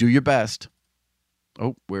 seconds. Do your best.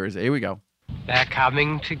 Oh, where is it? Here we go. They're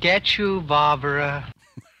coming to get you, Barbara.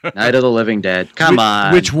 Night of the Living Dead. Come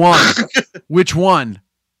on. Which one? Which one?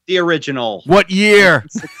 The original. What year?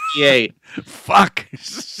 68. Fuck.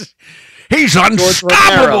 He's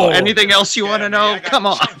unstoppable. Anything else you want to know? Come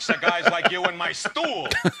on. Chunks of guys like you in my stool.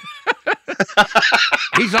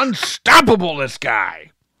 He's unstoppable, this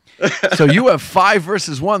guy. So you have 5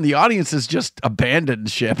 versus 1. The audience has just abandoned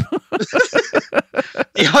ship.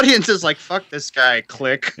 The audience is like, fuck this guy,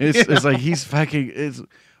 click. It's like he's fucking...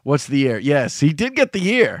 What's the year? Yes, he did get the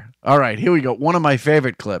year. All right, here we go. One of my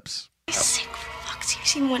favorite clips. Sick fucks. You've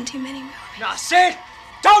seen one too many movies. Nah, Sid!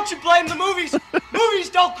 Don't you blame the movies!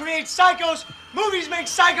 Movies don't create psychos! Movies make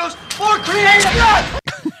psychos or create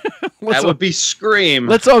That would be Scream.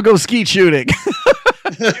 Let's all go skeet shooting.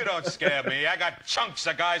 You don't scare me. I got chunks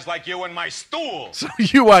of guys like you in my stool. So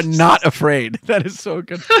you are not afraid. That is so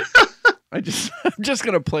good. I'm just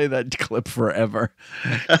gonna play that clip forever.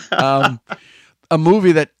 A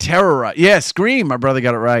movie that terrorized. Yeah, Scream. My brother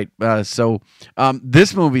got it right.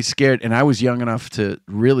 This movie scared, and I was young enough to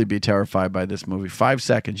really be terrified by this movie. 5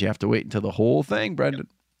 seconds. You have to wait until the whole thing, Brendan.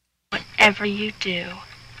 Whatever you do,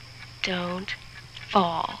 don't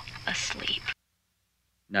fall asleep.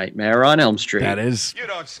 Nightmare on Elm Street. That is. You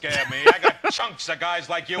don't scare me. I got chunks of guys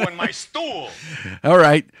like you in my stool. All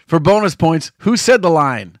right. For bonus points, who said the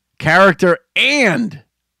line? Character and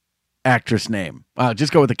actress name.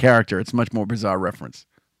 Just go with the character. It's a much more bizarre reference.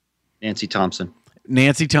 Nancy Thompson.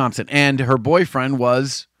 Nancy Thompson. And her boyfriend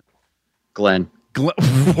was? Glenn. What?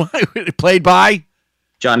 Played by?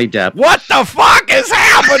 Johnny Depp. What the fuck is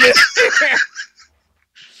happening?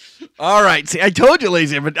 All right. See, I told you,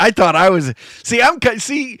 lazy, but I thought I was.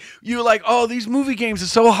 See, you're like, oh, these movie games are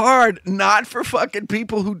so hard. Not for fucking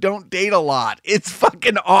people who don't date a lot. It's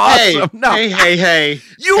fucking awesome. Hey.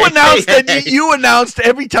 You announced that you announced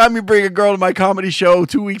every time you bring a girl to my comedy show,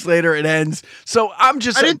 2 weeks later it ends. So I'm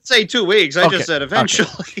just. I didn't say 2 weeks. I just said eventually.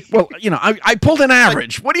 Okay. Well, I pulled an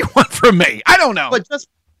average. What do you want from me? I don't know.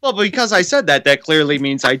 Well, because I said that clearly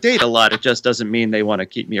means I date a lot. It just doesn't mean they want to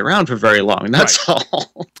keep me around for very long. That's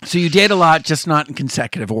all. So you date a lot, just not in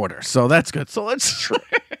consecutive order. So that's good. So let's.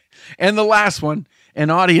 And the last one, an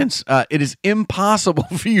audience, it is impossible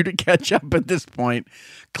for you to catch up at this point.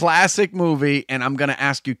 Classic movie, and I'm going to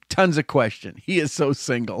ask you tons of questions. He is so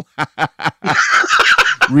single.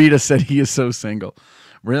 Rita said he is so single.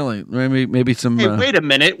 Really? Maybe some. Hey, wait a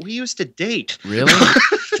minute. We used to date. Really?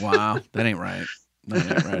 Wow, that ain't right.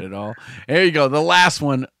 That ain't right at all. There you go. The last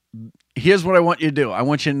one. Here's what I want you to do. I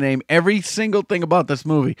want you to name every single thing about this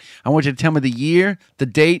movie. I want you to tell me the year, the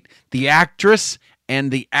date, the actress,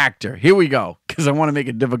 and the actor. Here we go, because I want to make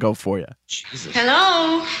it difficult for you. Jesus.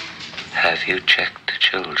 Hello? Have you checked the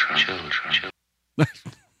children?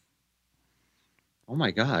 Oh,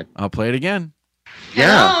 my God. I'll play it again.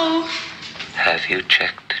 Yeah. Hello? Have you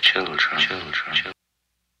checked the children?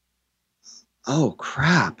 Oh,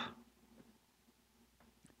 crap.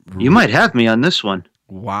 You might have me on this one.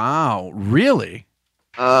 Wow. Really?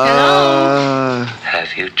 Hello?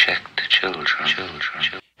 Have you checked the children?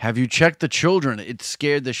 Have you checked the children? It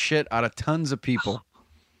scared the shit out of tons of people.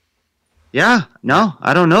 Yeah. No,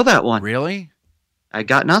 I don't know that one. Really? I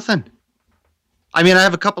got nothing. I mean, I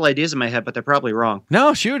have a couple ideas in my head, but they're probably wrong.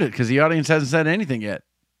 No, shoot it, because the audience hasn't said anything yet.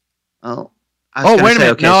 Oh. Wait a minute.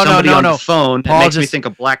 Okay, somebody on the phone Paul makes me think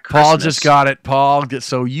of Black Christmas. Paul just got it. Paul,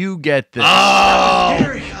 so you get this.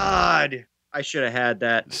 Oh, God. I should have had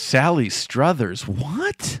that. Sally Struthers.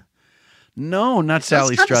 What? No, not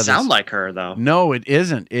Sally Doesn't Struthers. sound like her, though. No, it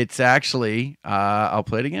isn't. It's actually, I'll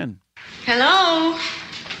play it again. Hello?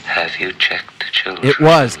 Have you checked the children? It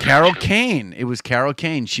was Carol Kane. It was Carol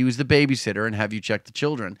Kane. She was the babysitter and Have You Checked the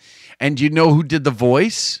Children. And do you know who did the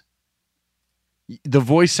voice? The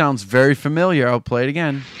voice sounds very familiar. I'll play it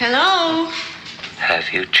again. Hello?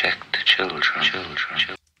 Have you checked the children?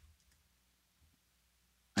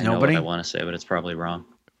 I know Nobody? what I want to say, but it's probably wrong.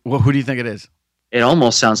 Well, who do you think it is? It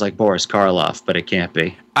almost sounds like Boris Karloff, but it can't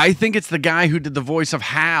be. I think it's the guy who did the voice of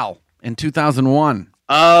Hal in 2001.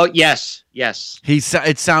 Oh, yes.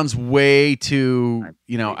 It sounds way too,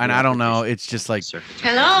 and I don't know. It's just like,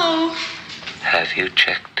 Hello? Have you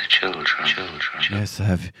checked the children? Yes, I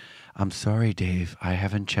have. I'm sorry, Dave. I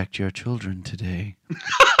haven't checked your children today.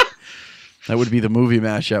 That would be the movie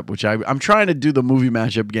mashup, which I'm trying to do the movie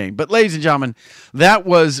mashup game. But ladies and gentlemen, that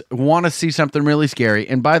was Want to See Something Really Scary.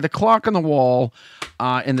 And by the clock on the wall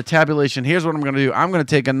in the tabulation, here's what I'm going to do. I'm going to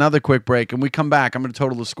take another quick break. And we come back. I'm going to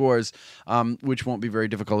total the scores, which won't be very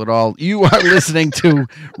difficult at all. You are listening to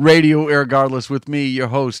Radio Irregardless with me, your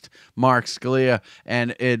host, Mark Scalia.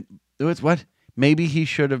 And it's what? Maybe he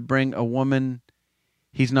should have bring a woman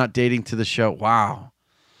he's not dating to the show. Wow.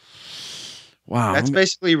 That's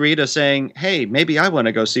basically Rita saying, hey, maybe I want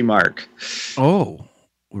to go see Mark. Oh,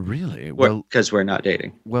 really? Well, because we're not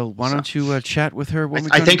dating. Well, why don't you chat with her when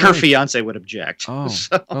we I come think to her break? fiance would object. Oh,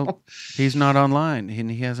 well, he's not online and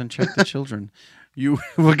he hasn't checked the children. We're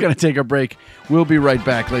going to take a break. We'll be right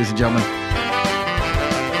back, ladies and gentlemen.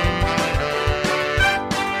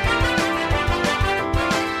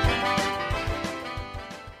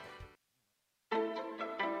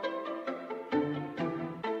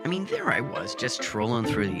 There I was, just trolling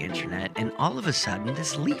through the internet, and all of a sudden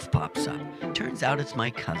this leaf pops up. Turns out it's my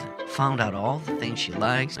cousin. Found out all the things she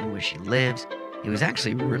likes and where she lives. It was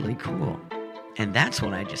actually really cool. And that's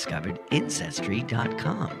when I discovered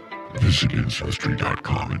Ancestry.com. Visit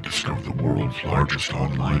Ancestry.com and discover the world's largest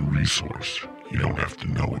online resource. You don't have to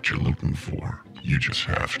know what you're looking for. You just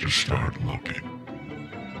have to start looking.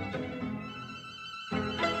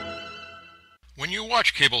 When you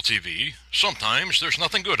watch cable TV, sometimes there's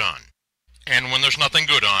nothing good on. And when there's nothing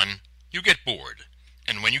good on, you get bored.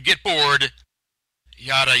 And when you get bored,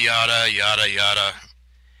 yada, yada, yada, yada.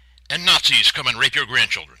 And Nazis come and rape your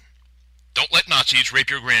grandchildren. Don't let Nazis rape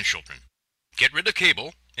your grandchildren. Get rid of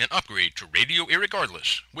cable and upgrade to Radio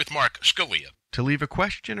Irregardless with Mark Scalia. To leave a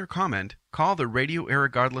question or comment, call the Radio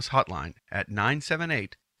Irregardless hotline at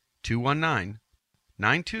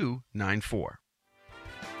 978-219-9294.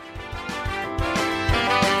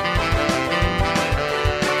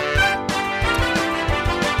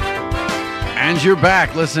 And you're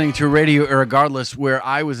back listening to Radio Irregardless, where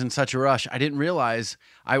I was in such a rush. I didn't realize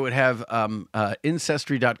I would have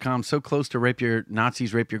Ancestry.com so close to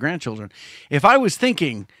Nazis rape your grandchildren. If I was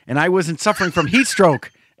thinking and I wasn't suffering from heat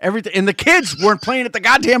stroke, everything, and the kids weren't playing at the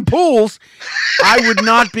goddamn pools, I would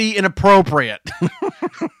not be inappropriate.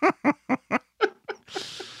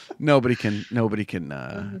 Nobody.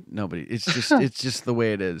 It's just the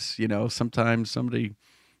way it is. Sometimes somebody,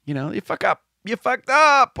 you fuck up. You fucked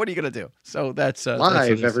up. What are you gonna do? So that's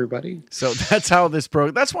live, everybody. So that's how this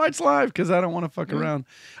program. That's why it's live, because I don't want to fuck around.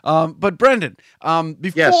 But Brendan,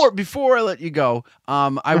 before I let you go,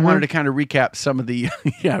 I wanted to kind of recap some of the.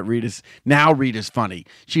 Rita's funny.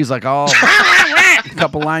 She's like, oh, a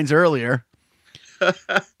couple lines earlier.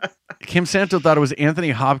 Kim Santo thought it was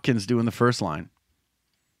Anthony Hopkins doing the first line.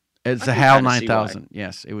 It's a HAL 9000.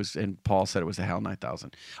 Yes, it was, and Paul said it was a HAL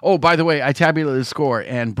 9000. Oh, by the way, I tabulated the score,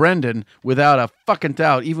 and Brendan, without a fucking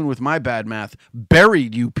doubt, even with my bad math,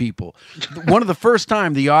 buried you people. One of the first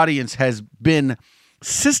time the audience has been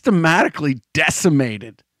systematically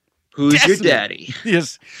decimated. Who's your daddy?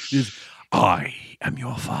 Yes. I am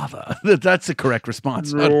your father. That's the correct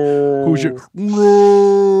response. No. Who's your...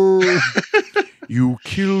 No. You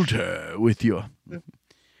killed her with your...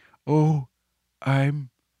 Oh, I'm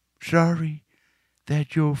sorry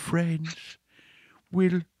that your friends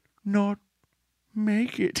will not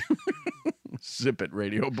make it. Zip it,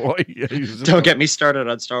 radio boy. Don't get me started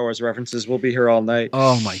on Star Wars references. We'll be here all night.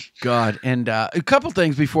 Oh my God! And a couple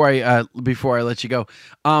things before I let you go.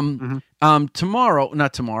 Not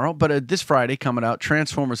tomorrow, but this Friday coming out,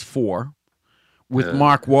 Transformers 4 with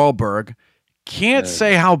Mark Wahlberg. Can't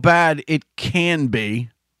say how bad it can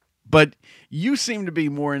be, but you seem to be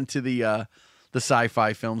more into the the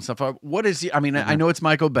sci-fi film stuff. What is he? I mean, I know it's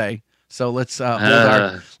Michael Bay, so let's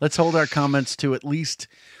hold our comments to at least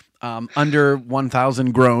under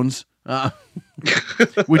 1,000 groans,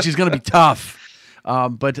 which is going to be tough.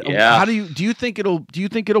 But how do you think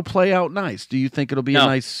it'll play out nice? Do you think it'll be a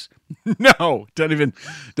nice? No, don't even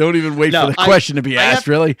wait for the question to be asked.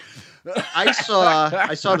 Really, I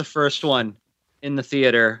saw the first one in the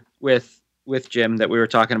theater with Jim that we were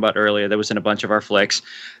talking about earlier. That was in a bunch of our flicks.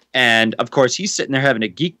 And of course, he's sitting there having a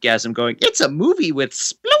geekgasm going, it's a movie with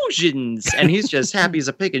explosions. And he's just happy as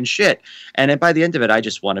a pig in shit. And then by the end of it, I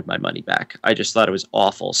just wanted my money back. I just thought it was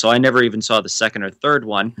awful. So I never even saw the second or third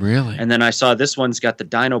one. Really? And then I saw this one's got the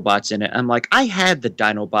Dinobots in it. I'm like, I had the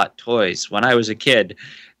Dinobot toys when I was a kid.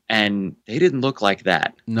 And they didn't look like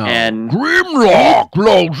that. No. And Grimlock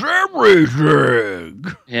loves everything.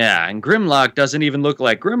 Yeah, and Grimlock doesn't even look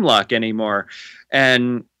like Grimlock anymore.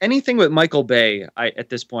 And anything with Michael Bay, at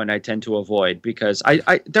this point, I tend to avoid because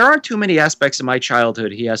there aren't too many aspects of my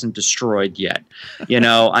childhood he hasn't destroyed yet.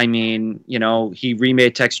 I mean, he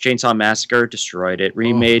remade Texas Chainsaw Massacre, destroyed it.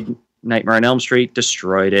 Remade Nightmare on Elm Street,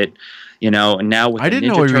 destroyed it. And now with the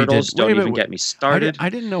Ninja Turtles, don't even get me started. I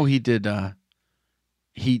didn't know he did.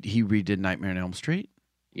 He redid Nightmare on Elm Street.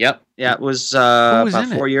 Yep. Yeah, it was about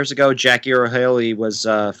 4 years ago. Jackie Earle Haley was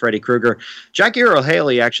Freddy Krueger. Jackie Earle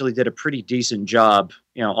Haley actually did a pretty decent job,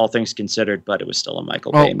 all things considered, but it was still a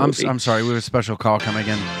Michael Bay movie. I'm sorry. We have a special call coming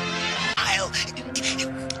in. Where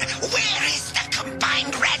is the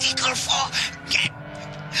combined radical for?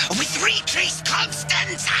 With retrace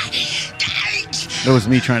constants. That was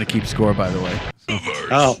me trying to keep score, by the way.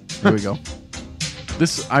 So, here we go.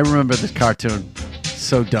 I remember this cartoon.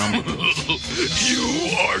 So dumb. You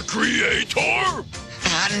are creator?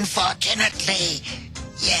 Unfortunately,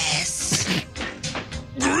 yes.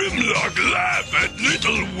 Grimlock laugh at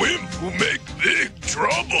little wimp who make big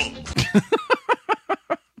trouble.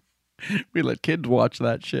 We let kids watch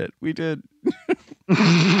that shit. We did.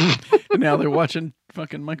 And now they're watching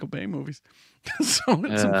fucking Michael Bay movies. So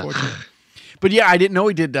it's unfortunate. But yeah, I didn't know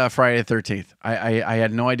he did Friday the 13th. I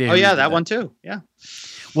had no idea. Oh yeah, that one too. Yeah.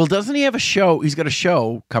 Well, doesn't he have a show? He's got a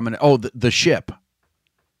show coming. Oh, the Ship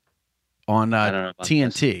on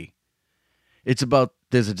TNT. It's about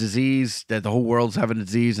there's a disease that the whole world's having a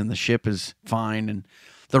disease, and the ship is fine, and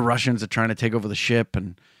the Russians are trying to take over the ship,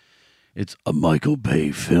 and it's a Michael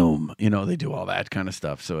Bay film. They do all that kind of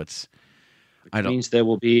stuff. So it means there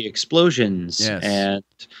will be explosions and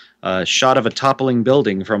a shot of a toppling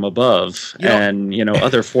building from above, and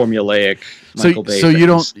other formulai'c Michael Bay. So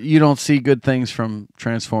things. you don't see good things from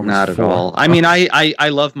Transformers? Not at all. I mean, I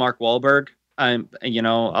love Mark Wahlberg.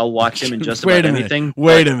 I'll watch him in just about anything.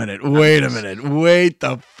 Wait a minute. Wait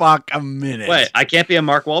the fuck a minute. Wait, I can't be a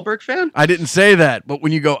Mark Wahlberg fan? I didn't say that, but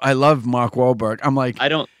when you go, I love Mark Wahlberg, I'm like, I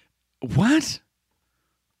don't. What?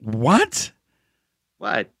 What?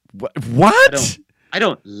 What? I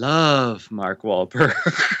don't love Mark Wahlberg.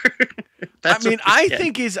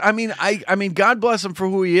 I mean, God bless him for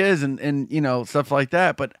who he is and stuff like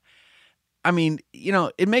that. But I mean,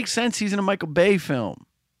 it makes sense. He's in a Michael Bay film.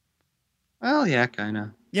 Well, yeah, kind of.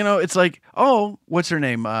 It's like, oh, what's her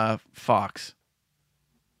name? Fox.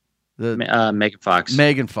 Megan Fox.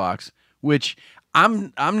 Megan Fox, which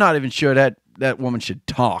I'm not even sure that woman should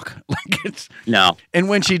talk. No. And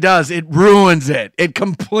when she does, it ruins it. It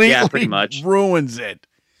completely pretty much ruins it.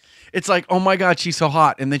 It's like, oh my God, she's so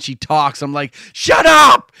hot. And then she talks. I'm like, shut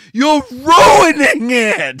up! You're ruining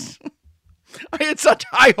it! I had such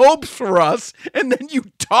high hopes for us, and then you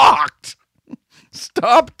talked.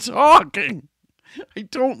 Stop talking. I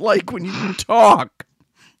don't like when you talk.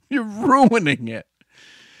 You're ruining it.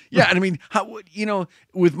 Yeah, and I mean,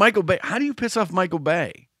 with Michael Bay, how do you piss off Michael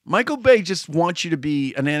Bay? Michael Bay just wants you to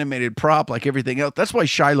be an animated prop like everything else. That's why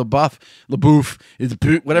Shia LaBeouf is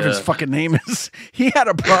whatever his fucking name is. He had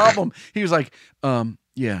a problem. He was like, he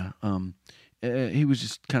was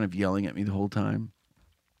just kind of yelling at me the whole time.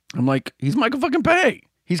 I'm like, he's Michael fucking Bay.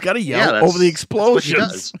 He's got to yell over the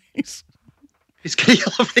explosions. He's going to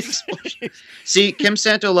yell over the explosions. See, Kim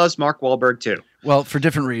Santo loves Mark Wahlberg too. Well, for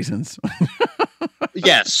different reasons.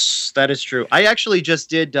 Yes, that is true. I actually just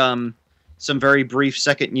did some very brief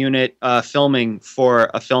second unit filming for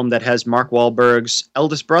a film that has Mark Wahlberg's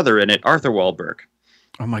eldest brother in it, Arthur Wahlberg.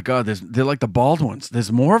 Oh my God, they're like the bald ones.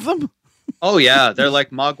 There's more of them? Oh yeah, they're like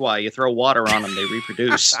Mogwai. You throw water on them, they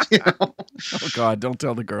reproduce. Oh God, don't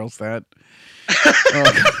tell the girls that.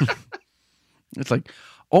 It's like,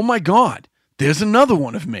 oh my God, there's another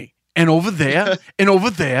one of me. And over there, and over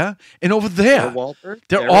there, and over there.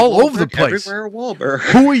 They're all over the place. Everywhere Wahlberg.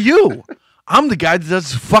 Who are you? I'm the guy that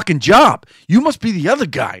does his fucking job. You must be the other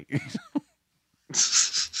guy.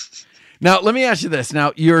 Now, let me ask you this.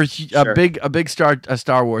 Now, you're a big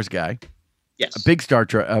Star Wars guy. Yes. A big Star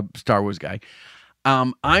Wars guy.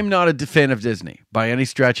 I'm not a fan of Disney by any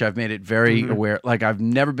stretch. I've made it very aware. Like, I've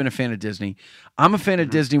never been a fan of Disney. I'm a fan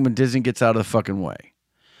of Disney when Disney gets out of the fucking way.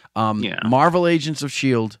 Marvel Agents of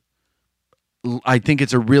S.H.I.E.L.D., I think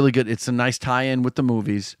it's a nice tie-in with the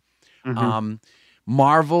movies.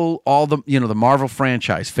 Marvel, the Marvel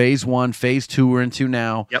franchise, Phase 1, Phase 2 we're into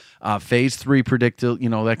now. Yep. Phase 3 predicted,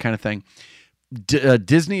 that kind of thing.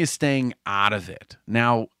 Disney is staying out of it.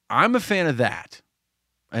 Now, I'm a fan of that.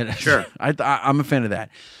 Sure. I'm a fan of that.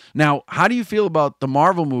 Now, how do you feel about the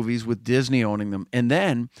Marvel movies with Disney owning them? And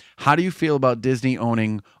then, how do you feel about Disney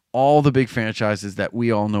owning all the big franchises that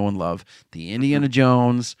we all know and love? The Indiana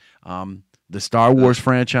Jones, the Star Wars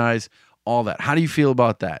franchise, all that. How do you feel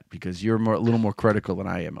about that? Because you're a little more critical than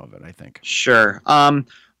I am of it, I think. Sure.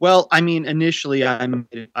 Well, I mean, initially,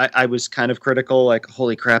 I was kind of critical, like,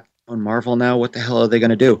 holy crap, on Marvel now, what the hell are they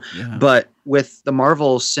going to do? Yeah. But with the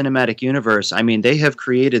Marvel Cinematic Universe, I mean, they have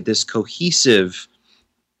created this cohesive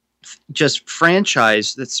just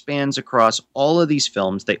franchise that spans across all of these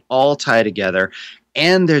films. They all tie together,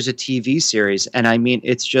 and there's a TV series, and I mean,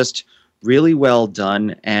 it's just really well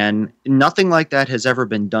done, and nothing like that has ever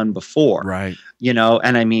been done before. Right.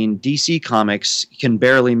 And I mean, DC Comics can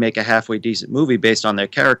barely make a halfway decent movie based on their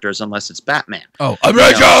characters unless it's Batman. Oh, I'm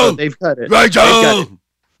Rachel! So they've got it. Rachel!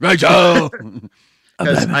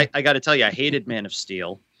 Because I got to tell you, I hated Man of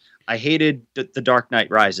Steel. I hated the Dark Knight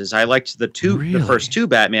Rises. I liked the first two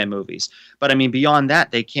Batman movies. But I mean, beyond that,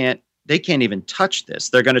 they can't even touch this.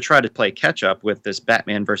 They're going to try to play catch up with this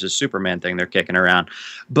Batman versus Superman thing they're kicking around.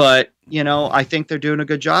 But, I think they're doing a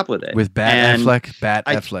good job with it. With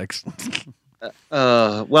Affleck.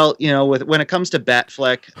 Well, when it comes to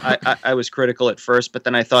Batfleck, I was critical at first, but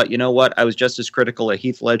then I thought, you know what? I was just as critical of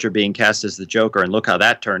Heath Ledger being cast as the Joker, and look how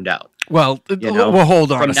that turned out. Well,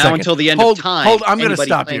 hold on from a now second. until the end of time. Hold, I'm going to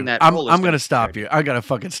stop you. I'm going to stop you. I got to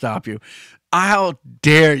fucking stop you. How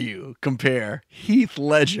dare you compare Heath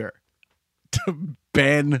Ledger to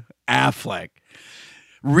Ben Affleck?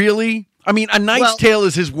 Really? I mean, A Knight's Tale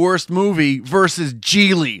is his worst movie versus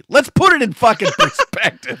Geely. Let's put it in fucking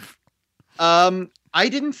perspective. I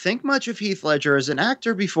didn't think much of Heath Ledger as an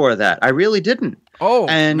actor before that. I really didn't. Oh,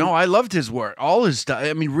 no, I loved his work. All his stuff.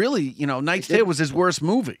 I mean, really, Knight's Tale was his worst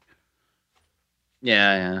movie.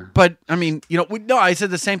 Yeah. But, I mean, no, I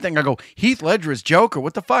said the same thing. I go, Heath Ledger is Joker.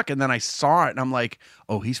 What the fuck? And then I saw it, and I'm like,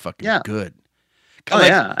 oh, he's fucking good. Oh,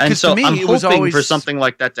 yeah. And so me, I'm it was hoping always for something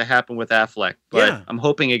like that to happen with Affleck. But I'm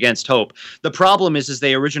hoping against hope. The problem is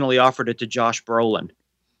they originally offered it to Josh Brolin,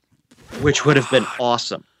 which would have been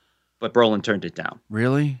awesome. But Brolin turned it down.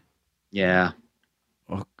 Really? Yeah.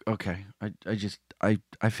 Okay.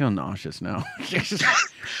 I feel nauseous now.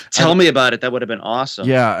 Tell me about it. That would have been awesome.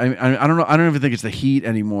 Yeah. I don't know. I don't even think it's the Heat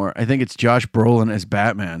anymore. I think it's Josh Brolin as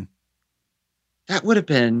Batman. That would have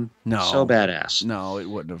been so badass. No, it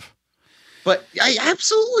wouldn't have. But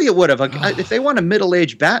absolutely it would have. If they want a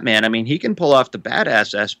middle-aged Batman, I mean, he can pull off the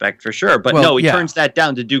badass aspect for sure. But he turns that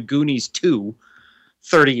down to do Goonies 2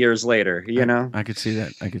 30 years later, I could see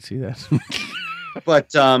that. But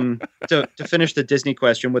to finish the Disney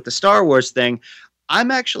question with the Star Wars thing, I'm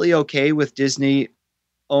actually okay with Disney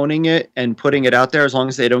owning it and putting it out there as long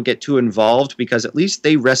as they don't get too involved, because at least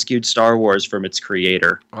they rescued Star Wars from its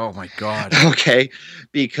creator. Oh my God. Okay.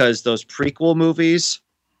 Because those prequel movies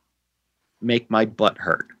make my butt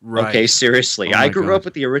hurt. Right. Okay, seriously. I grew up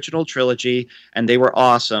with the original trilogy and they were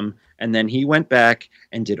awesome. And then he went back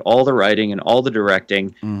and did all the writing and all the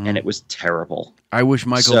directing, and it was terrible. I wish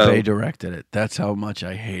Michael Bay directed it. That's how much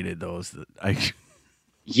I hated those.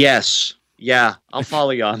 Yes. Yeah, I'll follow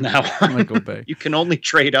you on that one. Michael Bay. You can only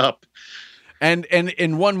trade up. And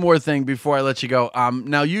one more thing before I let you go.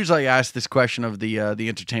 Now, usually I ask this question of the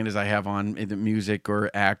entertainers I have on, either music or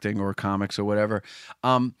acting or comics or whatever.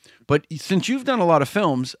 But since you've done a lot of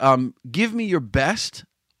films, give me your best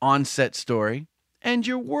on-set story and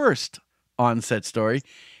your worst on-set story.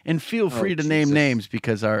 And feel free to name names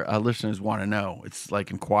because our listeners want to know. It's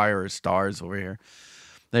like Inquirers, Stars over here.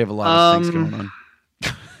 They have a lot of things going on.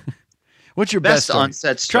 What's your best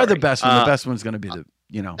on-set story? Try the best one. The best one's going to be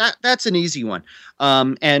that's an easy one.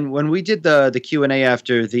 And when we did the Q&A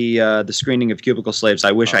after the screening of Cubicle Slaves,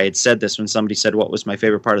 I wish I had said this when somebody said what was my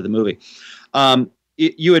favorite part of the movie.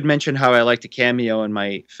 You had mentioned how I like to cameo in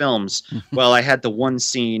my films. Well, I had the one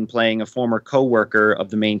scene playing a former coworker of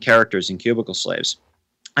the main characters in Cubicle Slaves.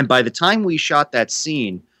 And by the time we shot that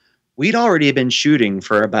scene, we'd already been shooting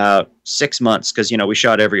for about 6 months because, we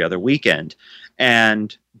shot every other weekend.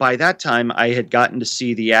 And by that time, I had gotten to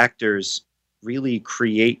see the actors really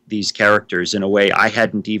create these characters in a way I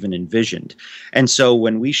hadn't even envisioned. And so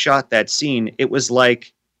when we shot that scene, it was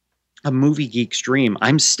like a movie geek's dream.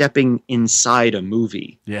 I'm stepping inside a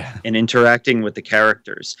movie and interacting with the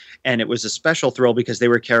characters. And it was a special thrill because they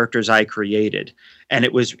were characters I created. And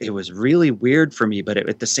it was really weird for me, but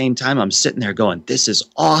at the same time, I'm sitting there going, this is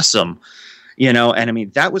awesome. You know, and I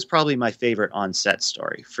mean, that was probably my favorite on-set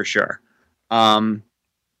story for sure.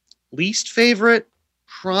 Least favorite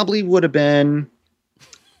probably would have been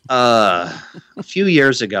a few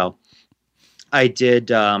years ago. I did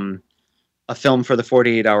a film for the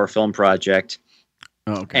 48-hour film project.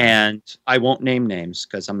 Okay. And I won't name names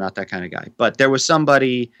because I'm not that kind of guy. But there was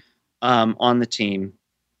somebody on the team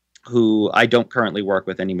who I don't currently work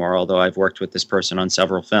with anymore, although I've worked with this person on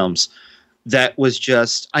several films. That was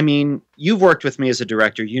just, I mean, you've worked with me as a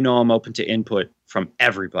director. You know I'm open to input from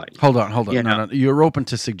everybody. Hold on. You No, know? no, you're open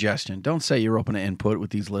to suggestion. Don't say you're open to input with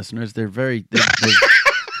these listeners. They're very...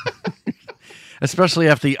 especially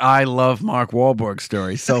after the I Love Mark Wahlberg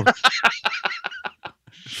story. So...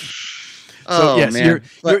 Oh, yes, man. you're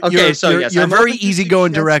I'm a very open to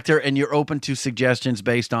easygoing director, and you're open to suggestions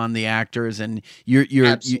based on the actors, and you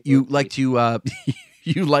like to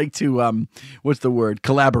you like to what's the word?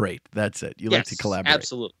 Collaborate. That's it. You like to collaborate.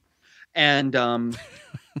 Absolutely. And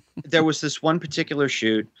there was this one particular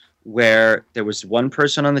shoot where there was one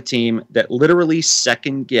person on the team that literally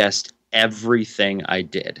second guessed everything I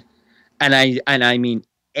did, and I mean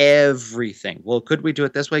everything. Well, could we do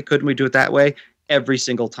it this way? Couldn't we do it that way? Every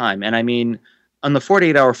single time. And I mean, on the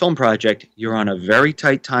 48-hour film project, you're on a very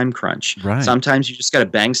tight time crunch. Right. Sometimes you just got to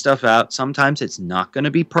bang stuff out. Sometimes it's not going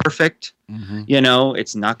to be perfect. Mm-hmm. You know,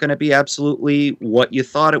 it's not going to be absolutely what you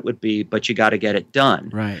thought it would be, but you got to get it done.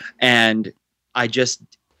 Right. And I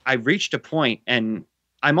reached a point, and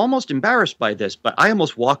I'm almost embarrassed by this, but I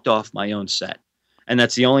almost walked off my own set. And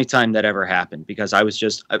that's the only time that ever happened because I was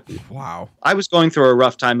just, wow. I was going through a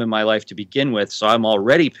rough time in my life to begin with. So I'm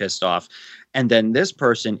already pissed off. And then this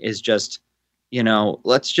person is just, you know,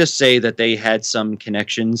 let's just say that they had some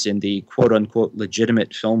connections in the quote unquote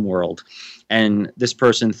legitimate film world. And this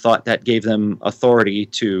person thought that gave them authority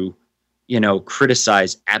to, you know,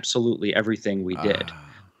 criticize absolutely everything we did.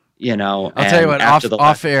 You know, I'll tell you what,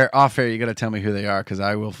 off air, you got to tell me who they are because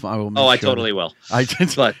I will. Make I sure totally will.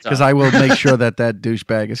 Because I will make sure that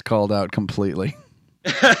douchebag is called out completely.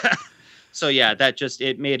 So yeah,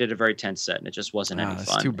 it made it a very tense set, and it just wasn't any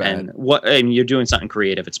that's fun. too bad. And you're doing something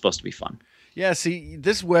creative; it's supposed to be fun. Yeah, see,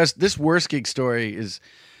 this worst gig story is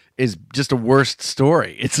just a worst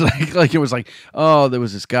story. It's like it was like, oh, there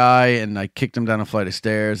was this guy, and I kicked him down a flight of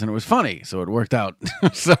stairs, and it was funny, so it worked out.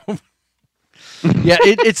 So yeah,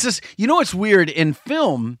 it's just, you know, it's weird in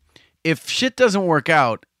film. If shit doesn't work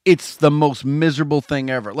out, it's the most miserable thing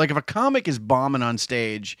ever. Like if a comic is bombing on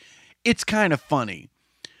stage, it's kind of funny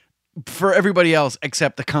for everybody else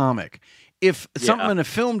except the comic. If something in a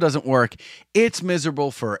film doesn't work, it's miserable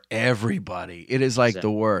for everybody. It is like the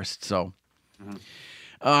worst. So,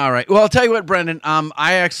 all right. Well, I'll tell you what, Brendan.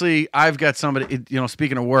 I've got somebody. You know,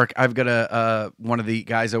 speaking of work, I've got one of the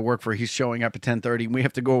guys I work for. He's showing up at 10:30, and we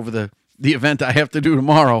have to go over the event I have to do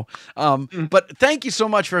tomorrow. But thank you so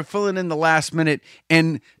much for filling in the last minute,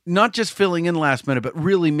 and not just filling in last minute, but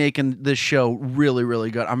really making this show really, really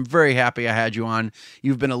good. I'm very happy I had you on.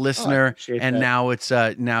 You've been a listener, and now it's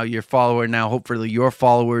now your follower. Now hopefully your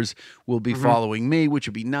followers will be following me, which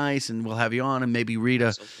would be nice, and we'll have you on, and maybe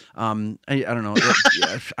Rita. I don't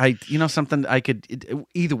know. Something I could.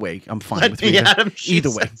 Either way, I'm fine with Rita.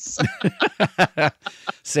 Either way.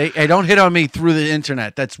 Say, hey, don't hit on me through the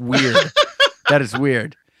internet. That's weird. That is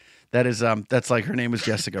weird. That is that's like her name is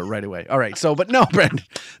Jessica right away. All right. So, but no, Brent,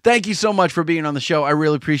 thank you so much for being on the show. I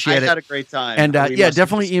really appreciate it. I had a great time. And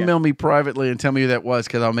definitely email me privately and tell me who that was,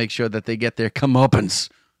 because I'll make sure that they get their comeuppance,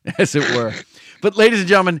 as it were. But ladies and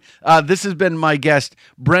gentlemen, this has been my guest,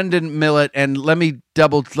 Brendan Millett, and let me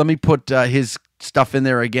put his stuff in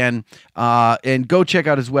there again, and go check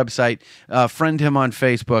out his website. Friend him on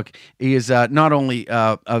Facebook. He is not only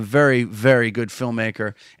a very, very good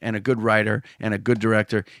filmmaker and a good writer and a good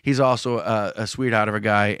director, he's also a sweetheart of a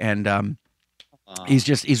guy, and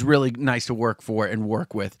he's really nice to work for and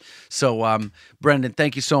work with. So Brendan,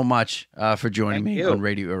 thank you so much for joining me on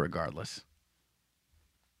Radio Irregardless.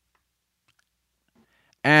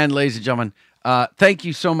 And ladies and gentlemen, thank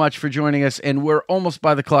you so much for joining us. And we're almost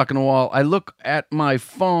by the clock on the wall. I look at my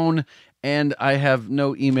phone and I have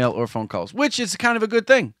no email or phone calls, which is kind of a good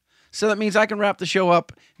thing. So that means I can wrap the show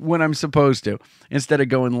up when I'm supposed to instead of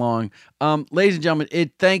going long. Ladies and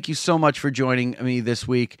gentlemen, thank you so much for joining me this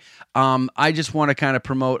week. I just want to kind of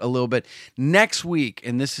promote a little bit. Next week,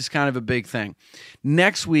 and this is kind of a big thing,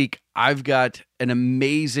 next week I've got an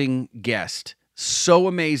amazing guest. So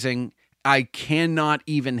amazing, I cannot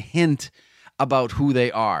even hint about who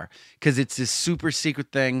they are because it's this super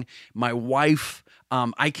secret thing. My wife...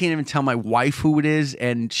 I can't even tell my wife who it is,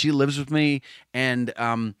 and she lives with me, and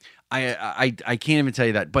I can't even tell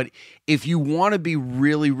you that. But if you want to be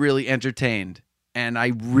really, really entertained, and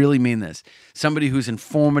I really mean this, somebody who's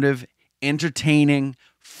informative, entertaining,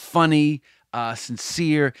 funny,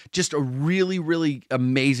 sincere, just a really, really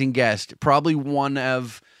amazing guest. Probably one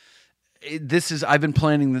of... I've been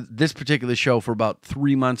planning this particular show for about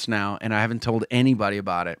 3 months now, and I haven't told anybody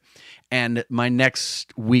about it. And my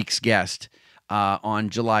next week's guest... on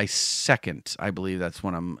July 2nd, I believe that's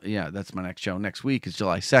when that's my next show. Next week is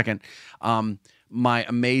July 2nd. My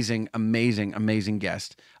amazing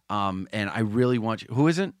guest. And I really want you. Who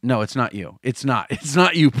is it? No, it's not you. It's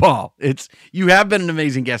not you, Paul. You have been an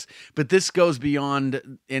amazing guest, but this goes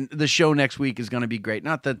beyond, and the show next week is going to be great.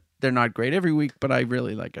 Not that they're not great every week, but I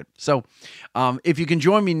really like it. So if you can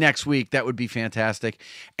join me next week, that would be fantastic.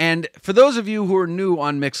 And for those of you who are new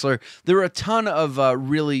on Mixlr, there are a ton of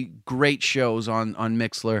really great shows on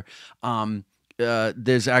Mixlr.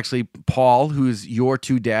 There's actually Paul, who's Your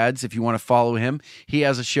Two Dads, if you want to follow him. He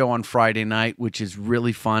has a show on Friday night, which is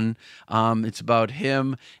really fun. It's about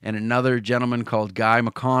him and another gentleman called Guy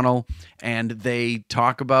McConnell, and they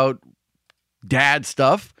talk about dad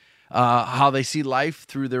stuff, how they see life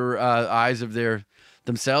through their eyes of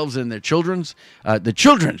themselves and their children's.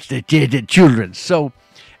 So,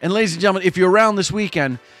 and ladies and gentlemen, if you're around this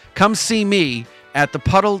weekend, come see me at the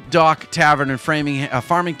Puddle Dock Tavern in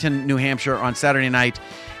Farmington, New Hampshire on Saturday night.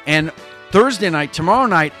 And Thursday night, tomorrow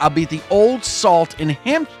night, I'll be at the Old Salt in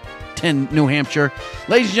Hampton, New Hampshire.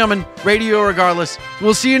 Ladies and gentlemen, Radio Regardless.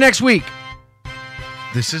 We'll see you next week.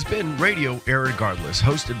 This has been Radio Irregardless,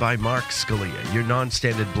 hosted by Mark Scalia, your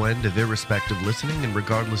non-standard blend of irrespective listening and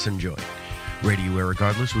regardless enjoying. Radio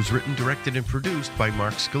Irregardless was written, directed, and produced by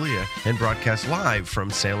Mark Scalia and broadcast live from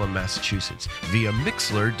Salem, Massachusetts via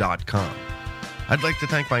Mixlr.com. I'd like to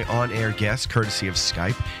thank my on-air guests, courtesy of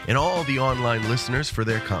Skype, and all the online listeners for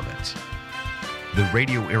their comments. The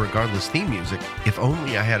Radio Irregardless theme music, If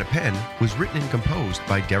Only I Had a Pen, was written and composed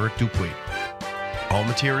by Derek Dupuy. All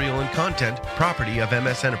material and content, property of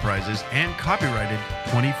MS Enterprises, and copyrighted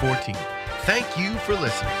 2014. Thank you for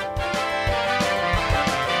listening.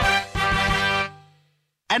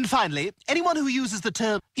 And finally, anyone who uses the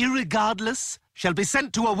term irregardless shall be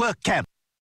sent to a work camp.